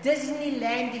that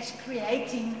Disneyland is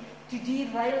creating to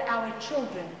derail our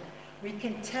children, we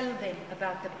can tell them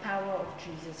about the power of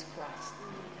Jesus Christ.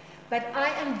 But I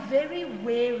am very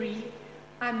wary.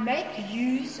 I make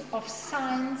use of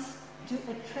science to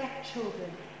attract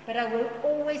children, but I will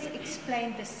always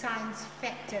explain the science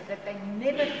factor, that they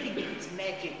never think it's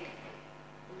magic.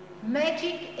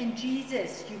 Magic and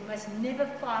Jesus, you must never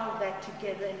file that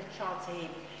together in a child's head,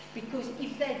 because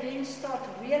if they then start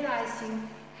realizing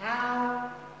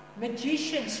how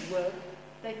magicians work,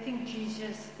 they think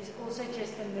Jesus is also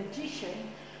just a magician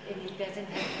and he doesn't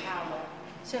have power.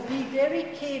 So be very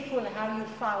careful how you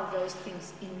file those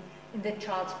things in the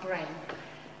child's brain.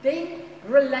 Then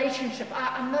relationship.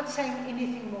 I'm not saying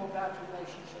anything more about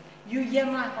relationship. You hear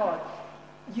my heart.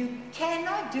 You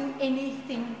cannot do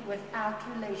anything without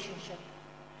relationship.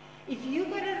 If you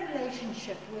got a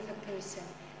relationship with a person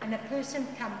and a person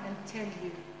come and tell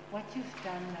you what you've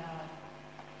done now,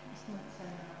 it's not so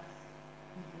nice.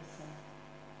 You listen.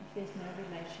 If there's no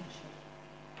relationship,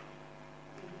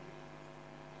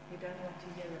 you don't want to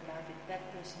hear about it. That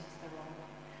person is the wrong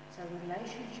one. So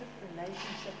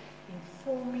relationship in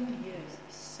forming years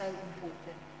is so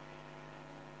important.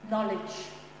 Knowledge.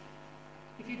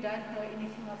 If you don't know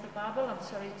anything of the Bible, I'm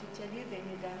sorry to tell you, then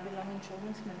you don't belong in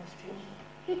children's ministry.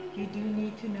 You do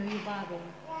need to know your Bible.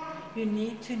 You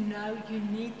need to know, you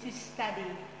need to study.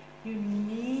 You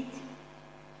need,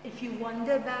 if you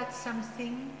wonder about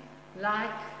something like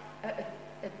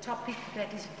a topic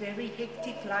that is very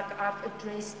hectic, like I've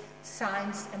addressed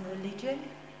science and religion,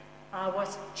 I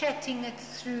was chatting it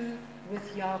through with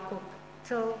Jacob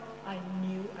till I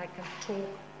knew I can talk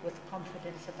with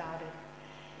confidence about it.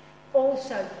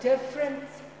 Also, different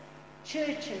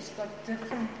churches got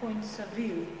different points of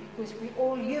view, because we're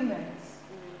all humans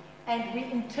and we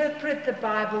interpret the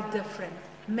Bible different.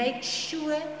 Make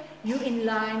sure you're in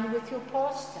line with your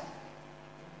pastor.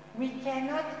 We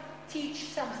cannot teach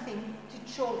something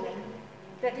to children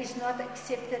that is not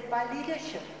accepted by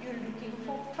leadership. You're looking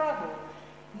for trouble.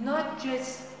 Not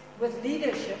just with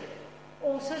leadership,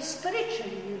 also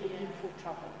spiritually you're looking for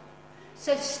trouble.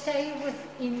 So stay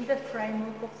within the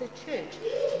framework of the church.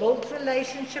 Build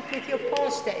relationship with your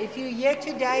pastor. If you're here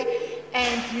today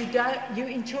and you're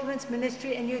in children's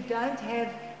ministry and you don't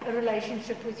have a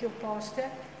relationship with your pastor,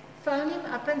 phone him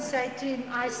up and say to him,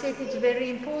 I said it's very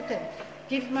important.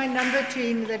 Give my number to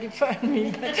him that he phone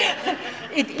me.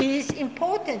 It is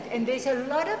important, and there's a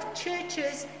lot of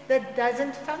churches that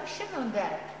doesn't function on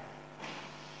that.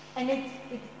 And it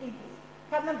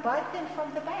come and bite them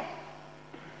from the back.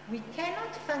 We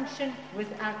cannot function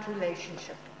without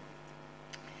relationship.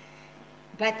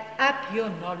 But up your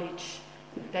knowledge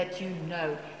that you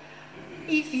know.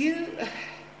 If you,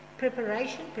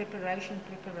 preparation.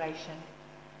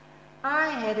 I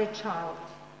had a child,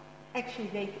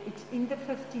 actually it's in the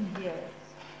 15 years,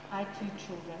 I had 2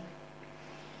 children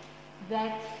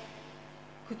that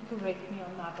could correct me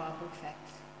on my Bible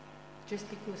facts, just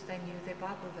because they knew their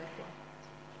Bible that well.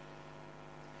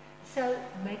 So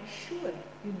make sure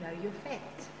you know your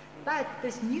facts. But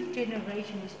this new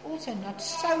generation is also not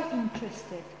so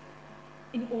interested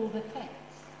in all the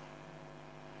facts.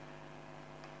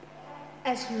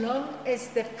 As long as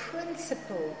the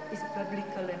principle is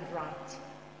biblical and right.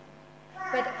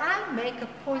 But I make a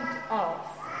point of,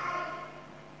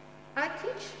 I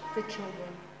teach the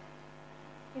children.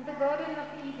 In the Garden of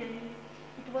Eden,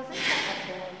 it wasn't the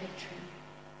apple on the tree.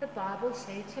 The Bible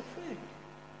says it's a fruit.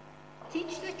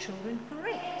 Teach the children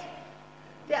correct.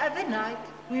 The other night,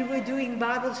 we were doing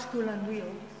Bible school on wheels.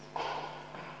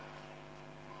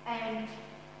 And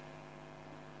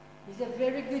he's a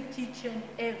very good teacher in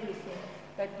everything.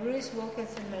 But Bruce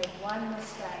Wilkinson made one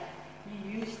mistake.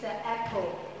 He used the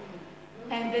apple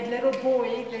And that little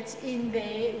boy that's in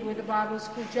there with the Bible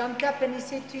school jumped up and he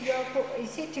said to Jacob, he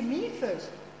said to me first,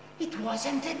 "It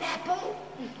wasn't an apple."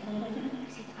 I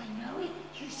said, "I know it.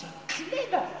 You're so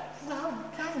clever. Well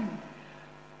done."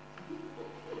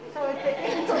 So at the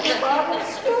end of the Bible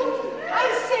school, I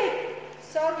said,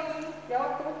 "Sorry,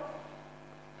 Jacob.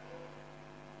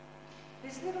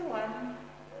 This little one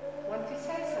wants to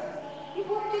say something." He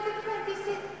walked to the front. He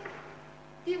said,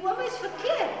 "Die oom is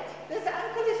verkeerd. This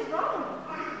uncle is wrong.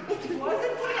 It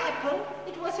wasn't an apple,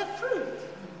 it was a fruit."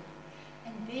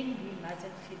 And then we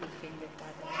mustn't feel offended by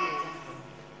the truth.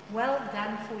 Well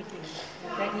done for him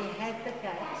that he had the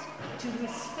guts to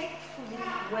respectfully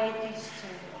wag his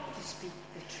tongue to speak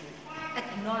the truth.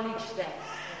 Acknowledge that.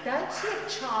 Don't see a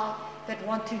child that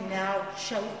want to now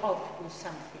show off or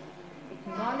something.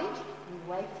 Acknowledge, we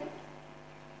waited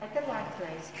at the right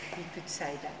place, we could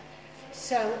say that.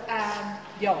 So,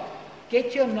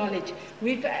 get your knowledge.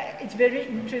 It's very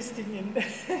interesting.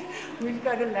 We've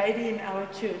got a lady in our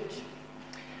church.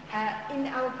 In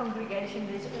our congregation,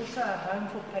 there's also a home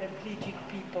for paraplegic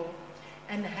people.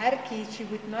 And Harki, she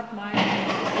would not mind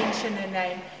to mention her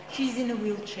name. She's in a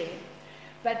wheelchair.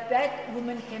 But that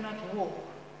woman cannot walk.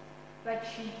 But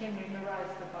she can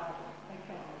memorize the Bible.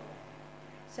 Okay.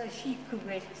 So she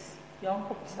corrects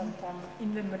Jacob sometimes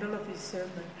in the middle of his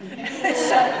sermon.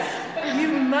 So you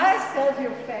must have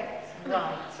your facts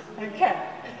right. Okay.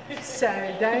 So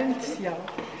don't,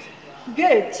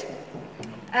 Good.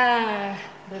 A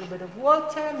little bit of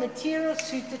water, material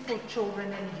suited for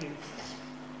children and youth.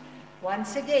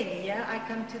 Once again, here I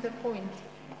come to the point.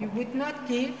 You would not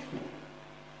give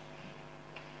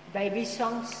baby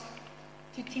songs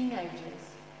to teenagers.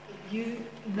 You're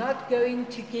not going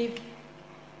to give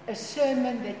a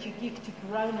sermon that you give to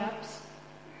grown-ups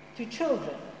to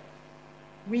children.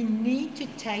 We need to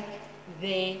take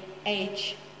their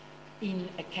age in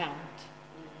account.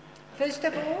 First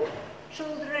of all,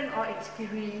 children are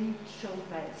experiential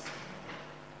based.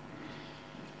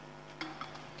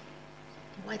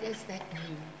 What does that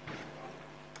mean?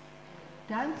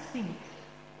 Don't think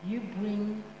you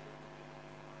bring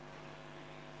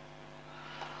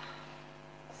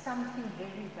something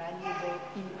very valuable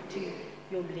into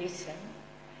your lesson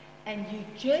and you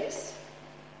just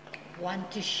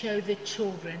want to show the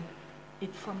children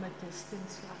it from a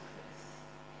distance like this.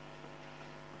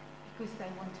 Because they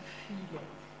want to feel it.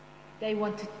 They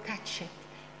want to touch it.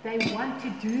 They want to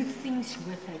do things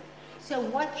with it. So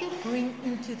what you bring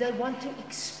into, they want to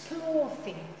explore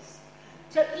things.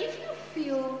 So if you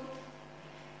feel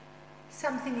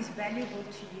something is valuable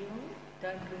to you,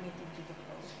 don't bring it into the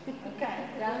classroom. Okay,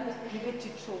 don't give it to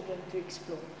children to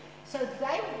explore. So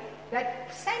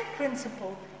that same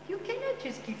principle, you cannot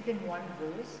just give them one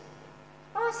verse.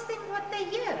 Ask them what they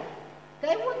hear.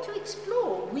 They want to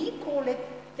explore. We call it,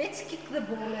 let's kick the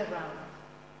ball around.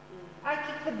 I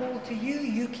kick the ball to you,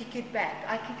 you kick it back.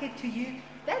 I kick it to you.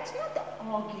 That's not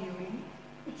arguing,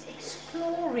 it's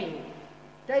exploring.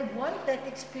 They want that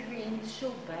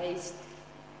experiential-based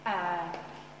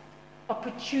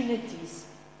opportunities.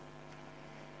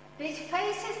 There's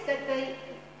phases that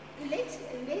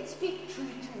let's be true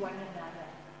to one another.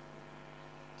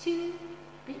 To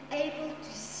be able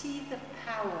to see the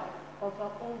power of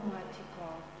our Almighty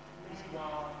God is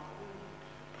wow.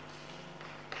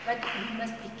 But we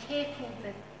must be careful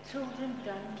that children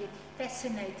don't get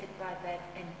fascinated by that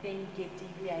and then get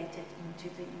deviated into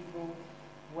the evil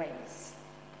ways.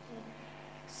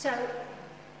 So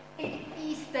it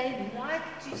is, they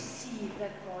like to see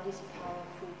that God is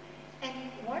powerful.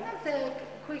 And one of the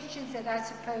questions that I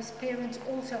suppose parents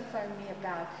also phone me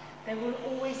about, they will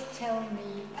always tell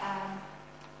me,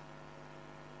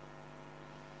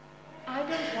 I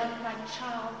don't want my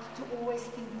child to always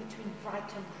think between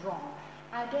right and wrong.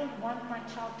 I don't want my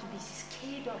child to be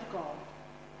scared of God.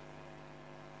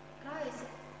 Guys,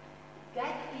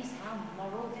 that is how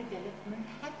moral development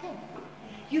happens.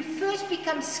 You first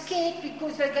become scared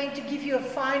because they're going to give you a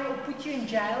fine or put you in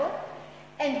jail,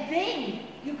 and then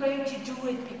you're going to do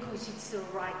it because it's the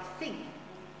right thing.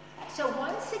 So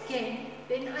once again,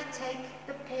 then I take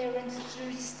the parents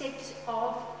through steps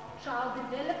of child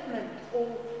development,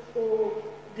 or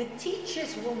the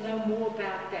teachers will know more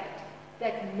about that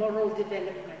moral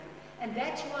development. And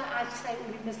that's why I say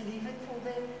we must leave it for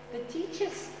the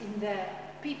teachers, in the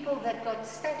people that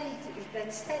studied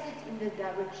in the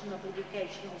direction of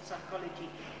educational psychology,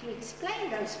 to explain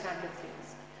those kind of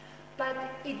things. But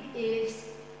it is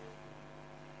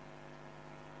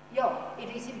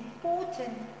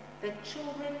important that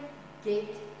children get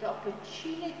the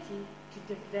opportunity to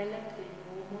develop their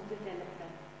normal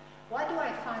development. What do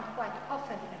I find quite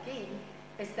often again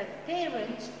is that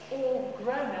parents or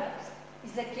grown-ups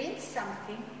is against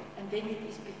something, and then it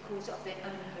is because of their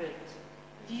own hurt.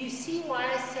 Do you see why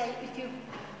I say if you've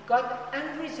got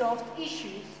unresolved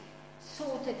issues,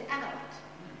 sort it out?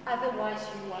 Otherwise,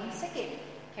 you once again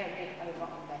carry it over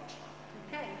on that child.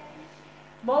 Okay.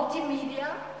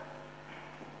 Multimedia,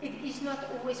 it is not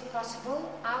always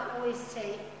possible. I always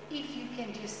say, if you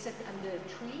can just sit under a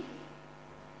tree,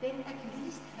 then at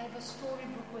least have a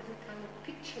storybook with a colored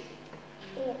picture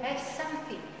or have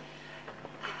something.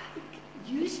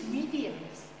 Use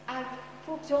mediums.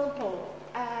 For example,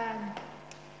 have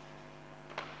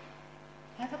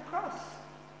a cross,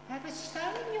 have a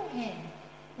stone in your hand,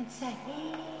 and say,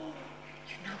 "Oh,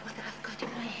 you know what I've got in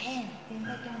my hand?" Then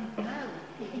they don't know,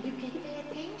 and you get their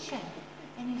attention,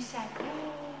 and you say,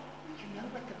 "Oh, you know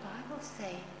what the Bible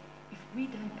says? If we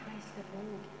don't praise the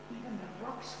Lord, even the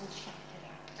rocks will shout it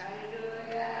out."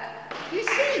 Hallelujah! You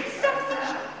see,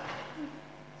 something.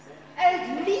 A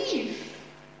leaf.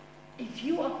 If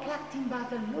you are plucked in by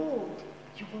the Lord,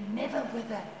 you will never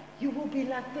wither. You will be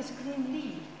like this green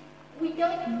leaf. We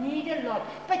don't need a lot,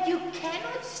 but you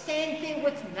cannot stand there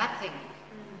with nothing.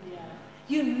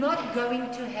 You're not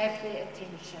going to have their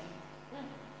attention.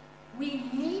 We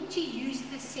need to use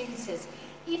the senses.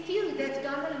 They've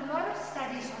done a lot of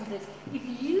studies on this. If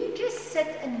you just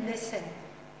sit and listen,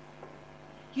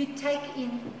 you take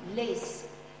in less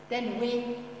than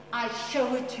when I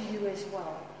show it to you as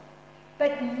well.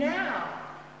 But now,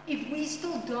 if we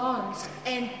still dance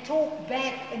and talk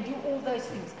back and do all those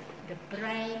things, the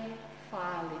brain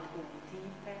file it all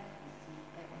deeper and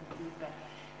deeper and deeper.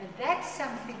 And that's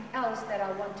something else that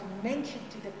I want to mention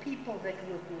to the people that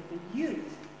work with the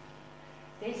youth.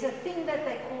 There's a thing that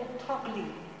they call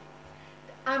toggling.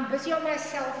 I'm busy on my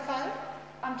cell phone.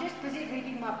 I'm just busy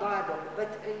reading my Bible,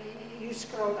 but you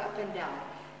scroll up and down.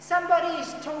 Somebody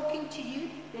is talking to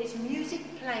you. There's music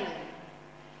playing.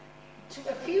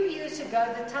 A few years ago,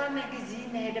 the Time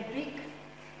magazine, they had a big,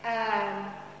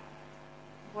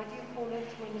 what do you call it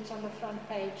when it's on the front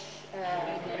page?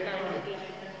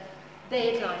 The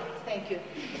headline, thank you.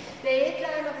 The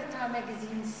headline of the Time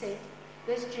magazine said,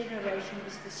 "This generation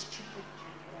is the stupid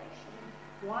generation."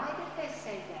 Why did they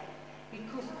say that?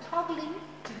 Because toggling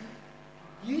to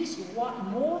use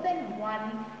more than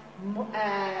one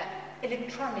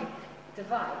electronic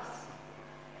device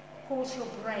cause your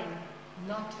brain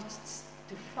not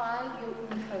to file your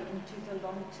info into the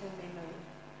long-term memory.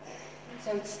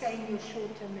 So it stays in your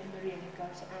short-term memory and it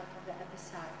goes out on the other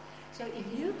side. So if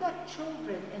you've got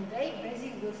children and they're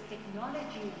busy with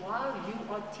technology while you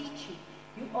are teaching,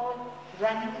 you are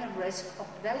running a risk of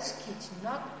those kids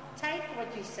not take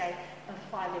what you say and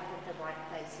file it at the right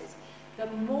places. The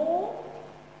more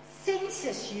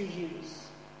senses you use,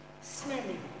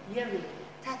 smelling, hearing,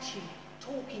 touching,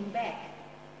 talking back,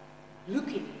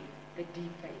 looking, the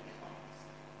deeper it falls.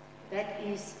 That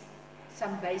is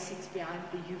some basics behind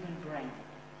the human brain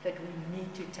that we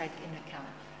need to take in account.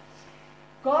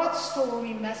 God's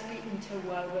story must be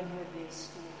interwoven with their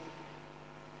story.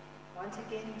 Once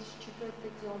again, stupid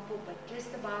example, but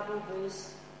just the Bible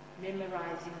verse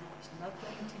memorizing is not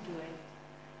going to do it.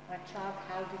 My child,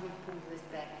 how do we pull this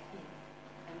back in?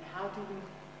 And how do we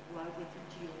wove it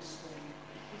into your story?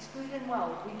 It's good and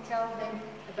well. We tell them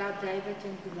about David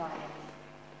and Goliath.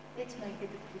 Let's make it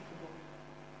applicable.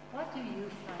 What do you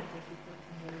find difficult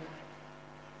in your life?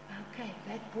 Okay,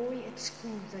 that boy at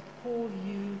school that called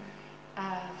you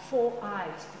 4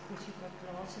 eyes because you've got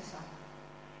glasses on.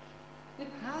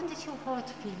 Look, how does your heart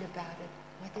feel about it?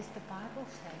 What does the Bible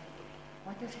say?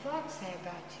 What does God say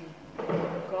about you?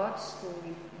 God's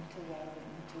story interwoven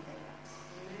into their lives.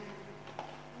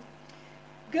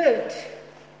 Good.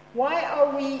 Why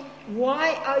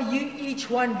are you each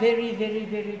one very, very,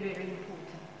 very, very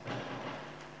important?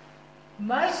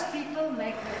 Most people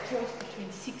make the choice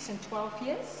between 6 and 12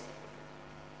 years.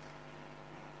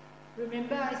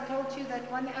 Remember I told you that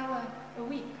 1 hour a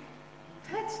week.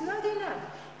 That's not enough.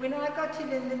 When I got to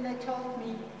London, they told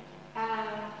me,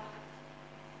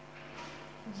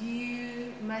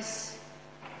 you must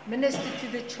minister to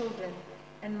the children.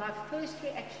 And my first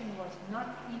reaction was not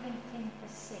even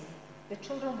 10%. The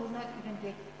children will not even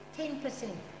get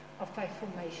 10% of faith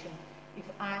formation if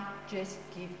I just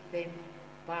give them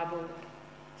Bible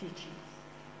teachings.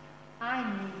 I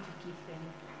need to give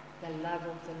them the love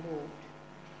of the Lord.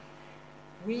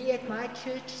 We at my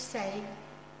church say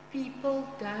people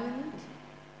don't,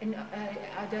 and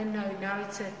I don't know, now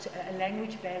it's a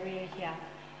language barrier here.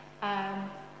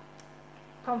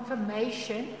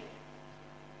 Confirmation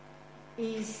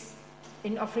is,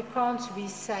 in Afrikaans we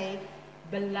say,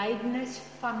 belydenis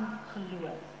van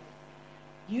geloof.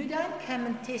 You don't come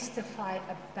and testify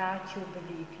about your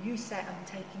belief. You say, I'm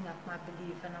taking up my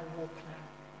belief and I walk now.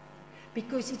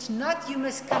 Because it's not you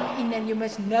must come in and you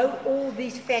must know all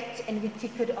these facts and we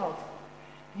tick it off.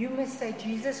 You must say,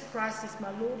 Jesus Christ is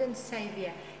my Lord and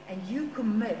Savior, and you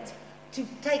commit to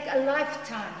take a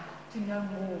lifetime to know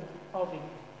more of Him.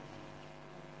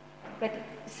 But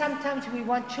sometimes we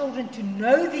want children to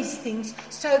know these things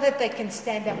so that they can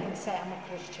stand up and say, I'm a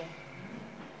Christian.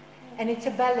 And it's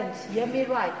a balance. Hear me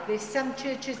right. There's some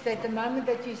churches that the moment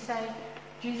that you say,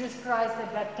 Jesus Christ, they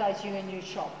baptize you and you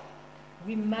shop.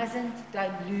 We mustn't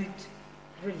dilute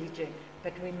religion,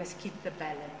 but we must keep the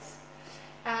balance.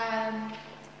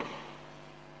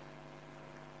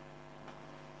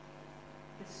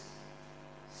 This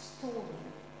story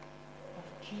of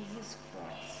Jesus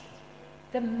Christ,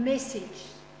 the message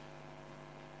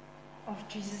of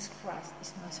Jesus Christ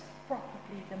is most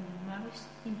probably the most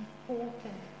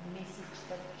important message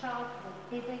that a child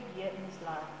will ever hear in his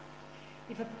life.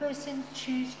 If a person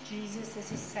chooses Jesus as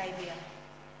his Savior,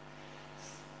 it's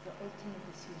the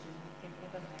ultimate decision you can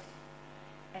ever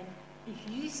make. And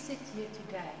if you sit here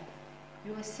today,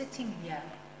 you are sitting here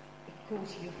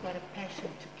because you've got a passion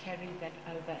to carry that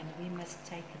over, and we must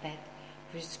take that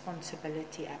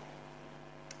responsibility up.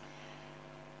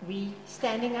 We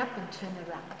standing up and turn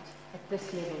around at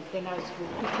this level. Then I will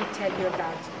quickly tell you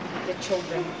about the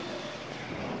children.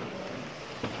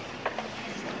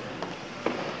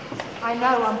 I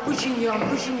know I'm pushing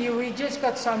you. We just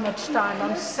got so much time.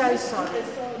 I'm so sorry.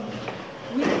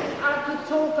 I could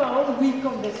talk a whole week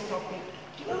on this topic.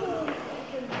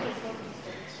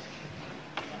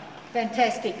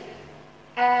 Fantastic.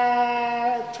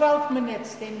 12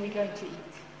 minutes, then we're going to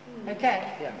eat.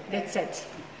 Okay? Yeah. That's it.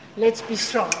 Let's be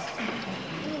strong.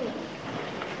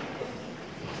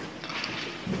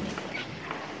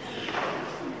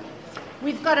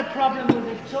 We've got a problem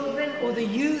with the children or the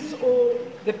youth or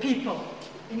the people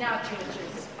in our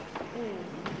churches.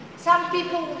 Some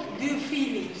people do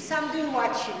feeling, some do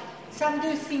watching, some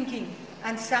do thinking,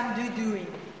 and some do doing.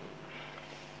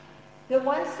 The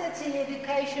ones that's in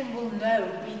education will know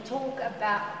we talk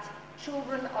about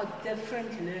children are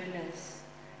different learners.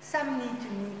 Some need to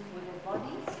move with their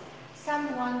bodies,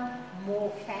 some want more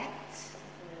facts,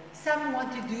 some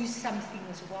want to do something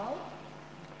as well.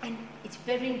 And it's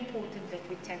very important that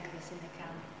we take this in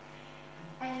account.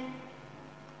 And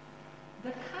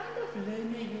the kind of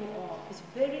learner you are is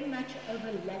very much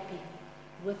overlapping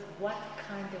with what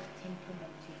kind of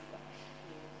temperament you've got.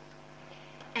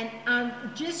 And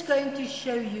I'm just going to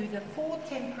show you the 4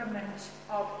 temperaments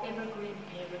of evergreen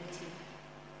parenting.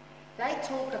 They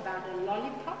talk about a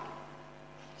lollipop,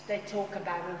 they talk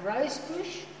about a rose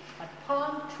bush, a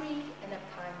palm tree, and a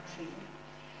pine tree.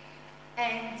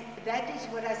 And that is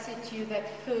what I said to you, that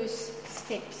first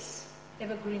steps,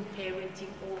 evergreen parenting,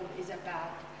 all is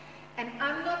about. And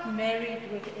I'm not married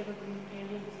with evergreen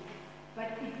parenting,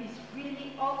 but it is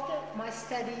really, after my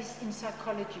studies in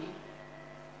psychology,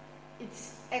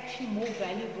 it's actually more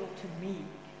valuable to me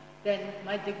than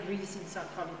my degrees in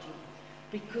psychology,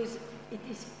 because it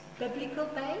is biblical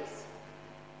based,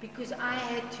 because I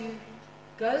had to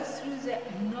go through the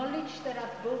knowledge that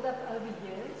I've built up over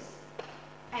years.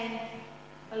 And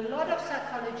a lot of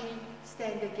psychology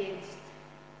stand against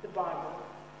the Bible.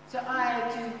 So I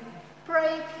had to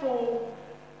pray for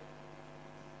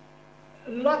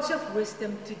lots of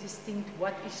wisdom to distinguish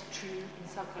what is true in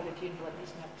psychology and what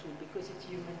is not true, because it's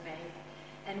human made.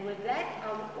 And with that,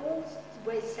 I will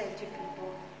always say to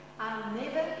people, I'll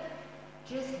never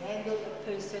just handle a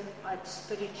person at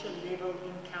spiritual level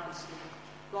in counseling.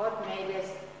 God made us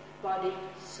body,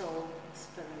 soul, and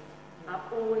spirit. I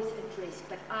always address,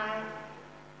 but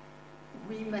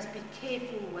we must be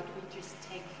careful what we just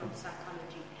take from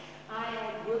psychology. I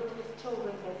have worked with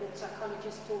children that the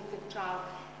psychologist told the child,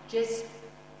 just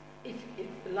if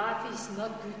life is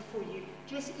not good for you,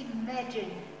 just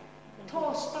imagine,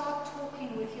 start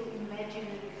talking with your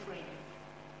imaginary friend.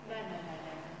 No.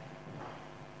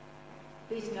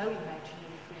 There's no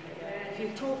imaginary friend. If you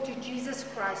talk to Jesus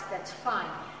Christ, that's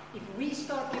fine. If we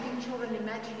start giving children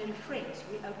imaginary friends,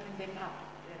 we open them up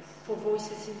for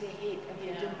voices in their head and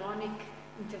for demonic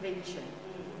intervention.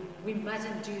 We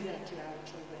mustn't do that to our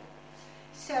children.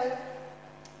 So,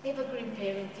 evergreen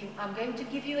parenting, I'm going to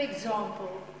give you an example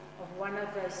of one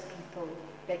of those people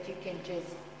that you can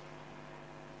just...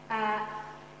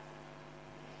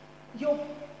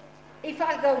 if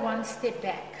I go one step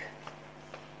back,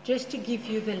 just to give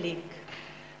you the link,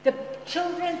 the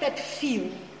children that feel,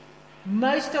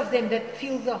 most of them that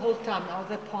feel the whole time are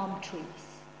the palm trees.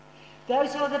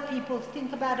 Those are the people,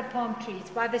 think about a palm tree,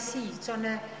 it's by the sea, it's on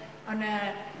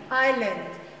an island,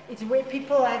 It's where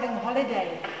people are having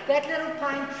holiday. That little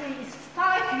pine tree is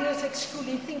 5 years at school.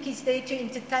 You think he's there to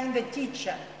entertain the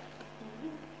teacher.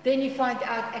 Then you find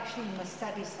out, actually, you must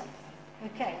study something.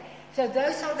 Okay. So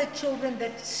those are the children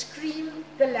that scream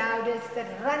the loudest, that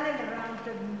run around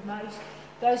the most.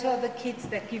 Those are the kids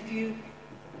that give you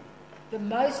the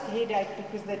most headache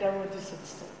because they don't want to sit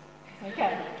still.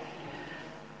 Okay.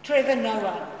 Trevor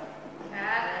Noah.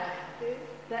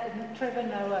 Trevor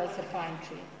Noah is a pine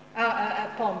tree, a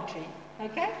palm tree.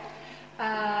 Okay.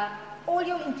 All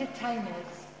your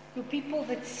entertainers, your people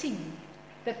that sing,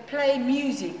 that play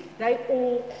music, they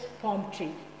all palm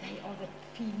tree. They are the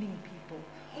feeling people.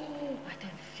 Oh, I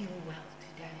don't feel well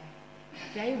today.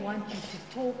 They want you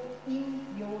to talk in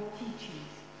your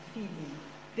teachings, feeling.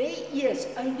 Their ears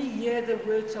only hear the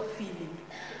words of feeling.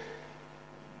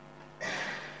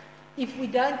 If we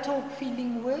don't talk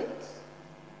feeling words,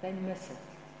 they miss it.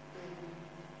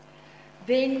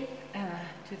 Then,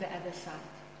 to the other side.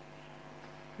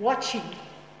 Watching.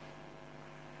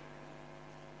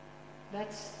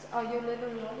 That's our your little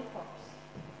lollipops.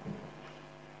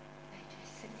 They're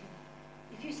just sitting.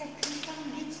 If you say, please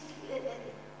come, let's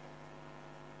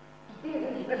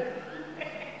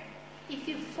if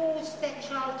you force that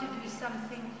child to do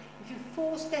something, if you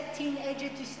force that teenager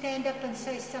to stand up and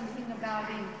say something about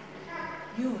him,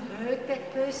 you hurt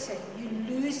that person, you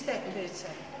lose that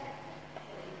person.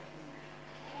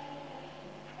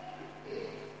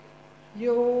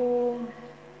 Your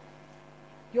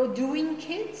doing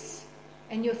kids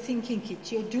and your thinking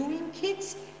kids. Your doing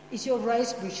kids is your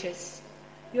rose bushes.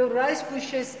 Your rose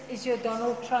bushes is your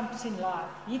Donald Trumps in life.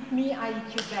 Hit me, I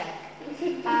hit you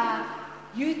back.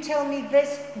 You tell me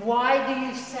this, why do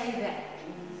you say that?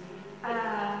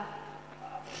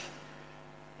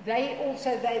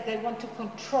 They want to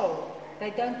control.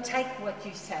 They don't take what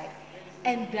you say.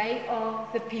 And they are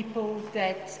the people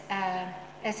that,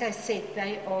 as I said,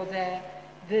 they are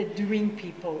the doing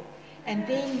people. And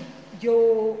then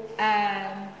your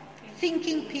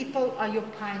thinking people are your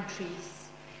pine trees.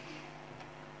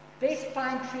 Best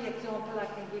pine tree example I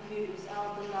can give you is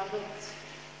our beloved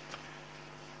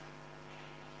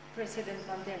President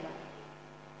Mandela.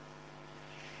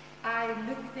 I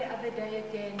looked the other day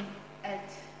again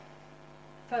at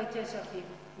photos of him.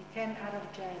 He came out of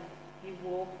jail. He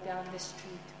walked down the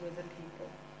street with the people.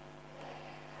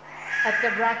 At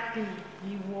the rugby,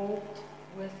 he walked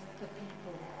with the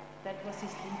people. That was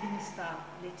his leading style.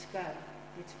 Let's go.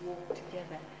 Let's walk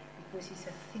together. Because he's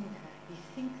a thinker. He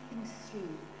thinks things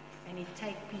through. And he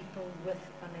takes people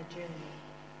on a journey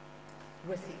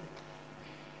with him.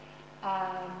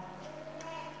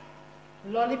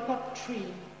 Lollipop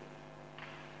tree,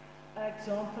 an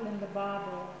example in the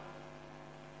Bible,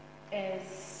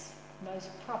 is most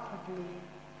probably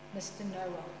Mr.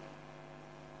 Noah.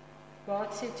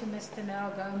 God said to Mr.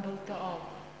 Noah, go and build the ark.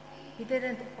 He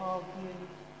didn't argue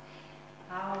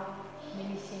how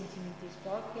many centimeters.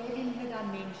 God gave him the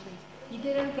dimensions. He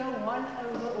didn't go one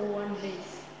over or one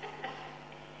less.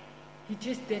 He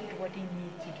just did what he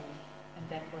needed to do, and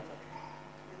that was it.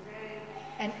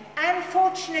 And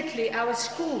unfortunately, our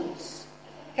schools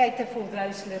cater for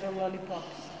those little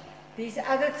lollipops. These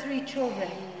other 3 children,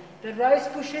 the rose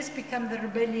bushes become the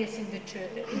rebellious in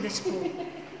the school.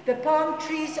 The palm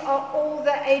trees are all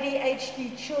the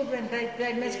ADHD children.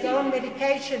 They must go on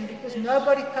medication because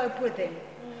nobody cope with them.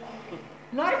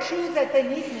 Not true that they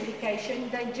need medication,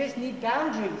 they just need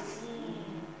boundaries.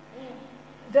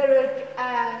 The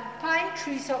pine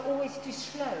trees are always too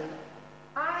slow.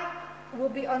 I will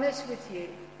be honest with you.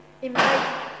 In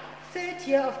my 3rd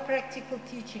year of practical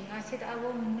teaching, I said I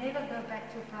will never go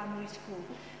back to primary school.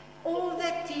 All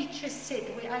that teachers said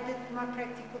when I did my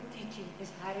practical teaching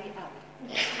is hurry up.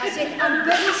 I said, I'm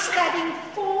busy studying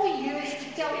 4 years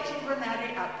to tell children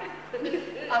hurry up.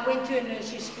 I went to a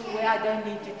nursery school where I don't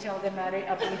need to tell them hurry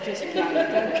up, we just play it,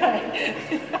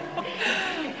 okay?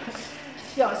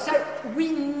 Yeah, so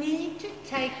we need to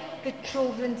take the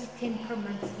children's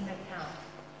temperaments in account.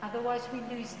 Otherwise we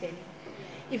lose them.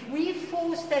 If we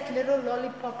force that little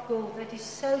lollipop girl that is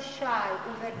so shy,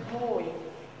 or that boy,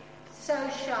 so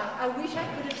shy. I wish I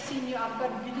could have seen you. I've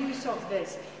got videos of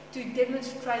this to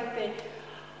demonstrate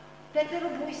that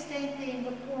little boy standing there in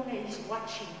the corner is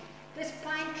watching. This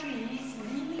pine tree, he's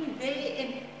leaning there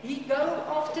and he go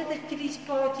after the kiddies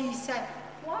party, he say,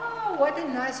 wow, what a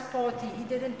nice party. He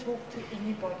didn't talk to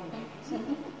anybody.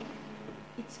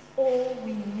 It's all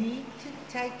we need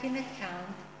to take in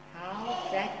account how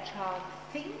that child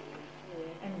thinks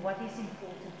and what is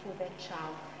important for that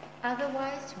child.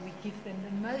 Otherwise, we give them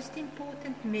the most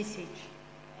important message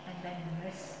and they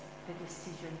miss the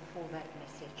decision for that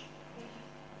message.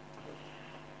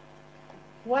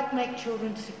 What makes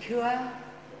children secure?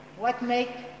 What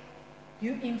make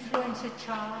you influence a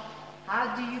child?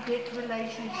 How do you get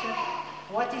relationship?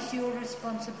 What is your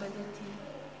responsibility?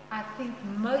 I think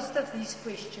most of these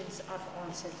questions I've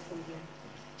answered for you.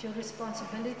 It's your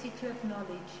responsibility to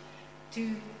acknowledge,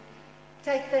 to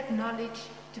take that knowledge,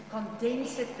 to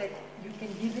condense it that you can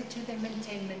give it to them in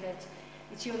 10 minutes.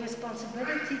 It's your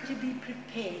responsibility to be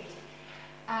prepared.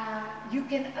 You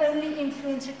can only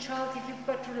influence a child if you've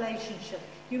got relationship.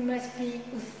 You must be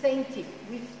authentic.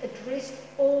 We've addressed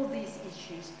all these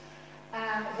issues.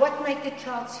 What makes a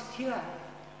child secure?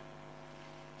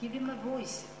 Give him a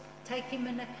voice. Take him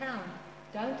in account.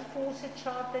 Don't force a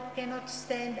child that cannot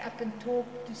stand up and talk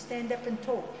to stand up and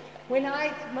talk. When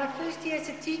my first year as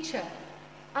a teacher,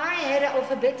 I had an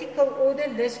alphabetical order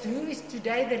list. Who is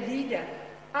today the leader?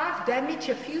 I've damaged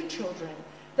a few children.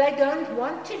 They don't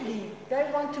want to lead. They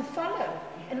want to follow.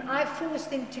 And I force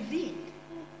them to lead.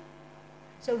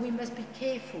 So we must be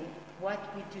careful what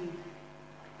we do.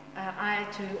 I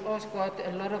had to ask God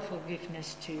a lot of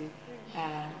forgiveness to,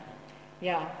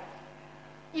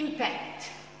 impact.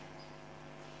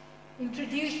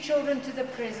 Introduce children to the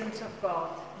presence of God.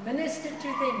 Minister to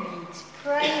their needs.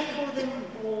 Pray for them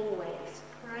always.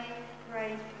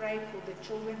 Pray for the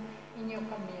children in your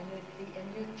community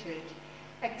and your church.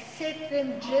 Accept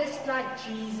them just like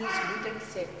Jesus would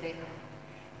accept them.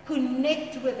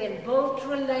 Connect with them. Build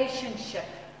relationship.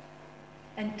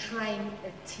 And train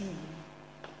a team.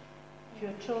 If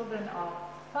your children are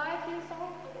 5 years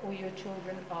old or your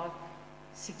children are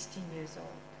 16 years old.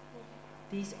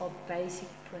 These are basic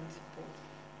principles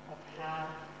of how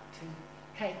to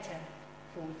cater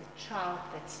for the child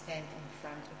that stands in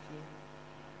front of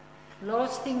you.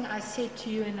 Last thing I said to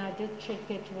you, and I did check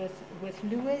it with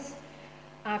Lewis,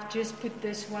 I've just put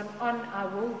this one on. I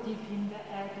will give him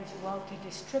the ad as well to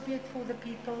distribute for the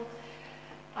people.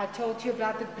 I told you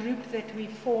about the group that we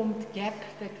formed, GAP,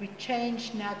 that we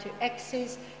changed now to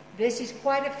Access. This is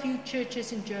quite a few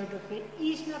churches in Joburg. There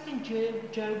is not in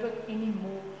Joburg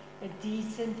anymore a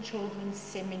decent children's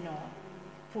seminar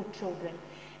for children.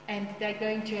 And they're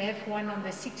going to have one on the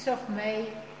 6th of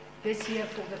May this year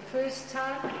for the first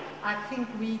time. I think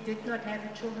we did not have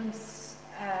a children's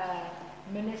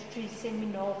ministry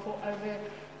seminar for over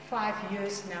 5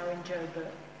 years now in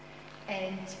Joburg.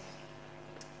 And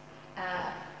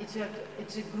it's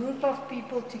a group of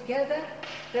people together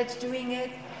that's doing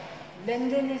it.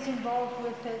 Linden is involved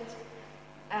with it.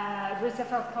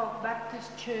 Roosevelt Park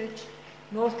Baptist Church,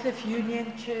 Northcliffe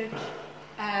Union Church,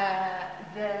 I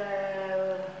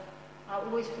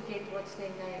always forget what's their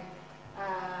name.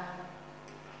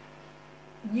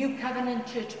 New Covenant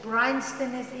Church,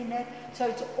 Bryanston is in it.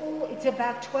 So it's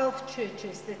about 12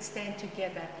 churches that stand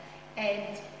together.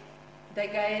 And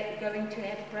they're going to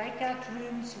have breakout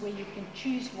rooms where you can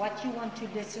choose what you want to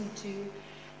listen to.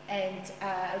 And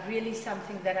really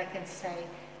something that I can say.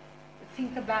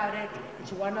 Think about it.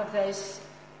 It's one of those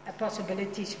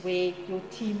possibilities where your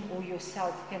team or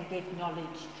yourself can get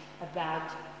knowledge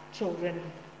about children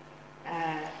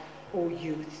or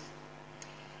youth.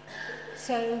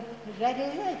 So that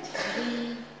is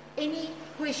it. Any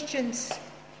questions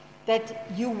that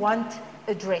you want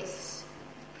addressed,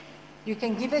 you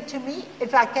can give it to me.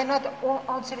 If I cannot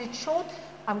answer it short,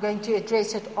 I'm going to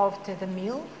address it after the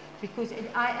meal, because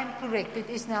I am correct. It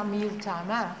is now meal time.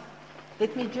 Huh?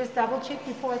 Let me just double check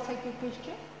before I take your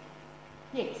question.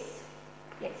 Yes.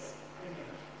 Yes.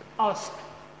 Ask.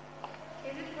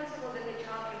 Is it possible that the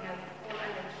child can have all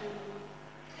under two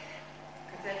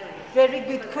categories? Very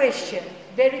good question.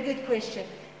 Very good question.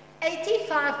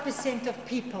 85% of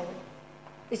people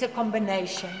is a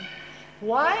combination.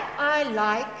 Why I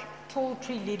like Tall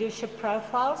Tree Leadership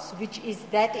Profiles,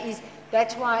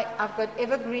 that's why I've got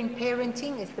Evergreen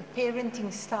Parenting, is the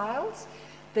parenting styles.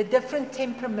 The different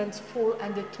temperaments fall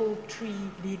under Tall Tree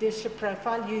Leadership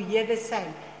Profile. You hear the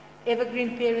same.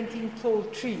 Evergreen Parenting, Tall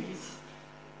Trees.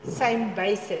 Same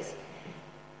basis.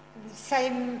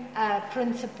 Same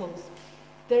principles.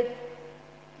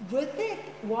 With it,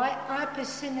 why I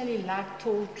personally like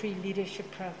Tall Tree Leadership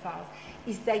Profiles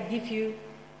is they give you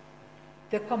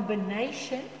the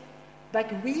combination,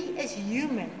 but we as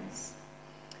humans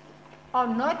are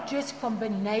not just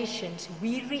combinations.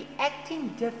 We react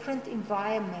in different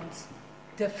environments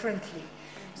differently.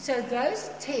 So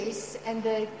those tests and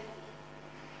the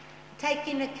take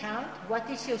in account what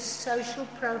is your social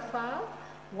profile,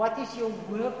 what is your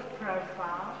work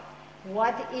profile,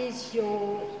 what is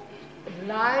your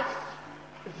life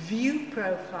view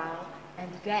profile, and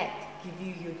that give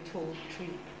you your tall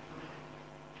tree.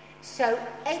 So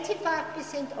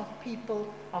 85% of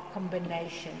people are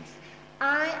combinations.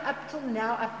 up till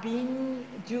now, I've been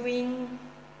doing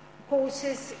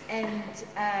courses, and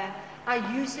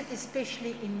I use it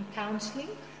especially in counseling.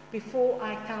 Before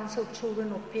I counsel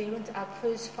children or parents, I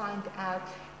first find out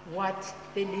what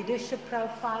their leadership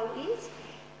profile is.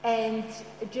 And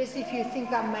just if you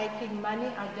think I'm making money,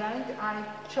 I don't. I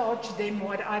charge them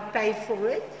what I pay for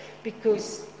it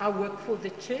because I work for the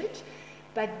church.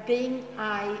 But then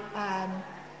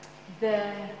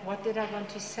what did I want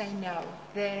to say now?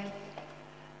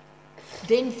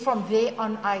 Then from there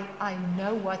on, I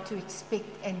know what to expect.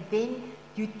 And then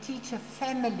you teach a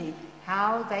family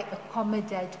how they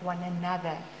accommodate one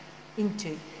another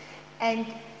into. And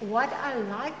what I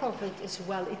like of it as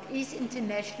well, it is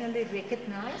internationally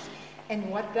recognized. And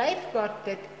what they've got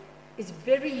that is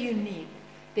very unique,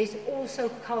 there's also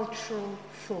cultural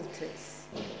filters.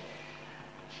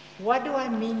 What do I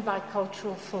mean by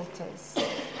cultural filters?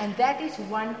 And that is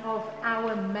one of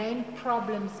our main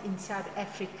problems in South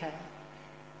Africa.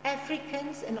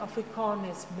 Africans and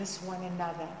Afrikaners miss one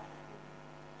another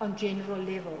on general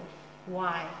level.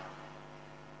 Why?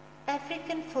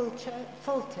 African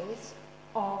filters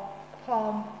are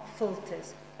palm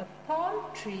filters. A palm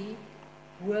tree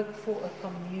works for a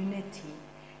community.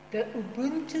 The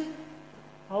Ubuntu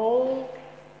whole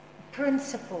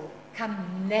principle comes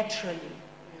naturally.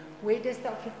 Where does the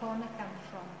Afrikaner come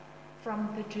from?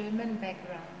 From the German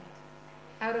background.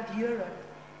 Out of Europe.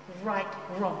 Right,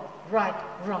 wrong, right,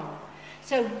 wrong.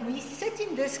 So we sit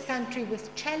in this country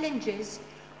with challenges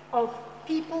of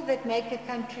people that make a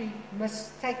country,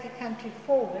 must take a country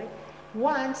forward.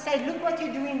 One say, look what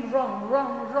you're doing wrong,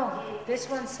 wrong, wrong. This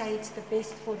one say it's the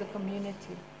best for the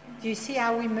community. Do you see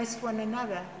how we miss one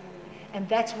another? And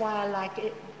that's why I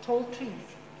like tall trees,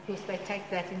 because they take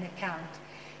that in account.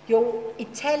 Your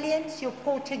Italians, your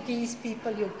Portuguese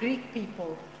people, your Greek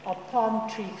people are palm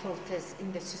tree filters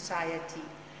in the society.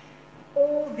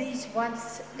 All these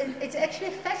ones, it's actually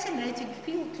a fascinating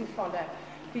field to follow,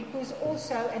 because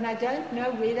also, and I don't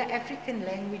know where the African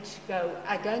language go,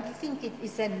 I don't think it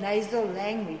is a nasal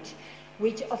language,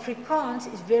 which Afrikaans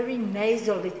is very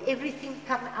nasal, everything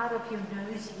comes out of your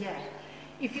nose here.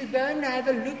 If you go and have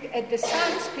a look at the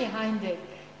science behind it,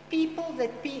 people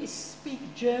that speak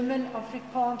German,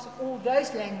 Afrikaans, all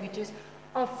those languages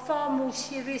are far more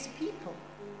serious people.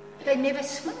 They never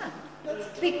smile.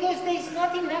 Because there's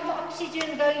not enough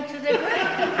oxygen going to the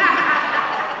brain.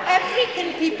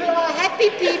 African people are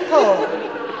happy people.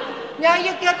 Now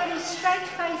you get these straight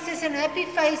faces and happy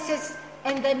faces,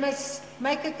 and they must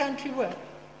make a country work.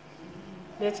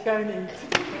 Let's go and eat.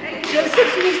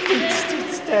 Joseph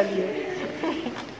needs to tell you.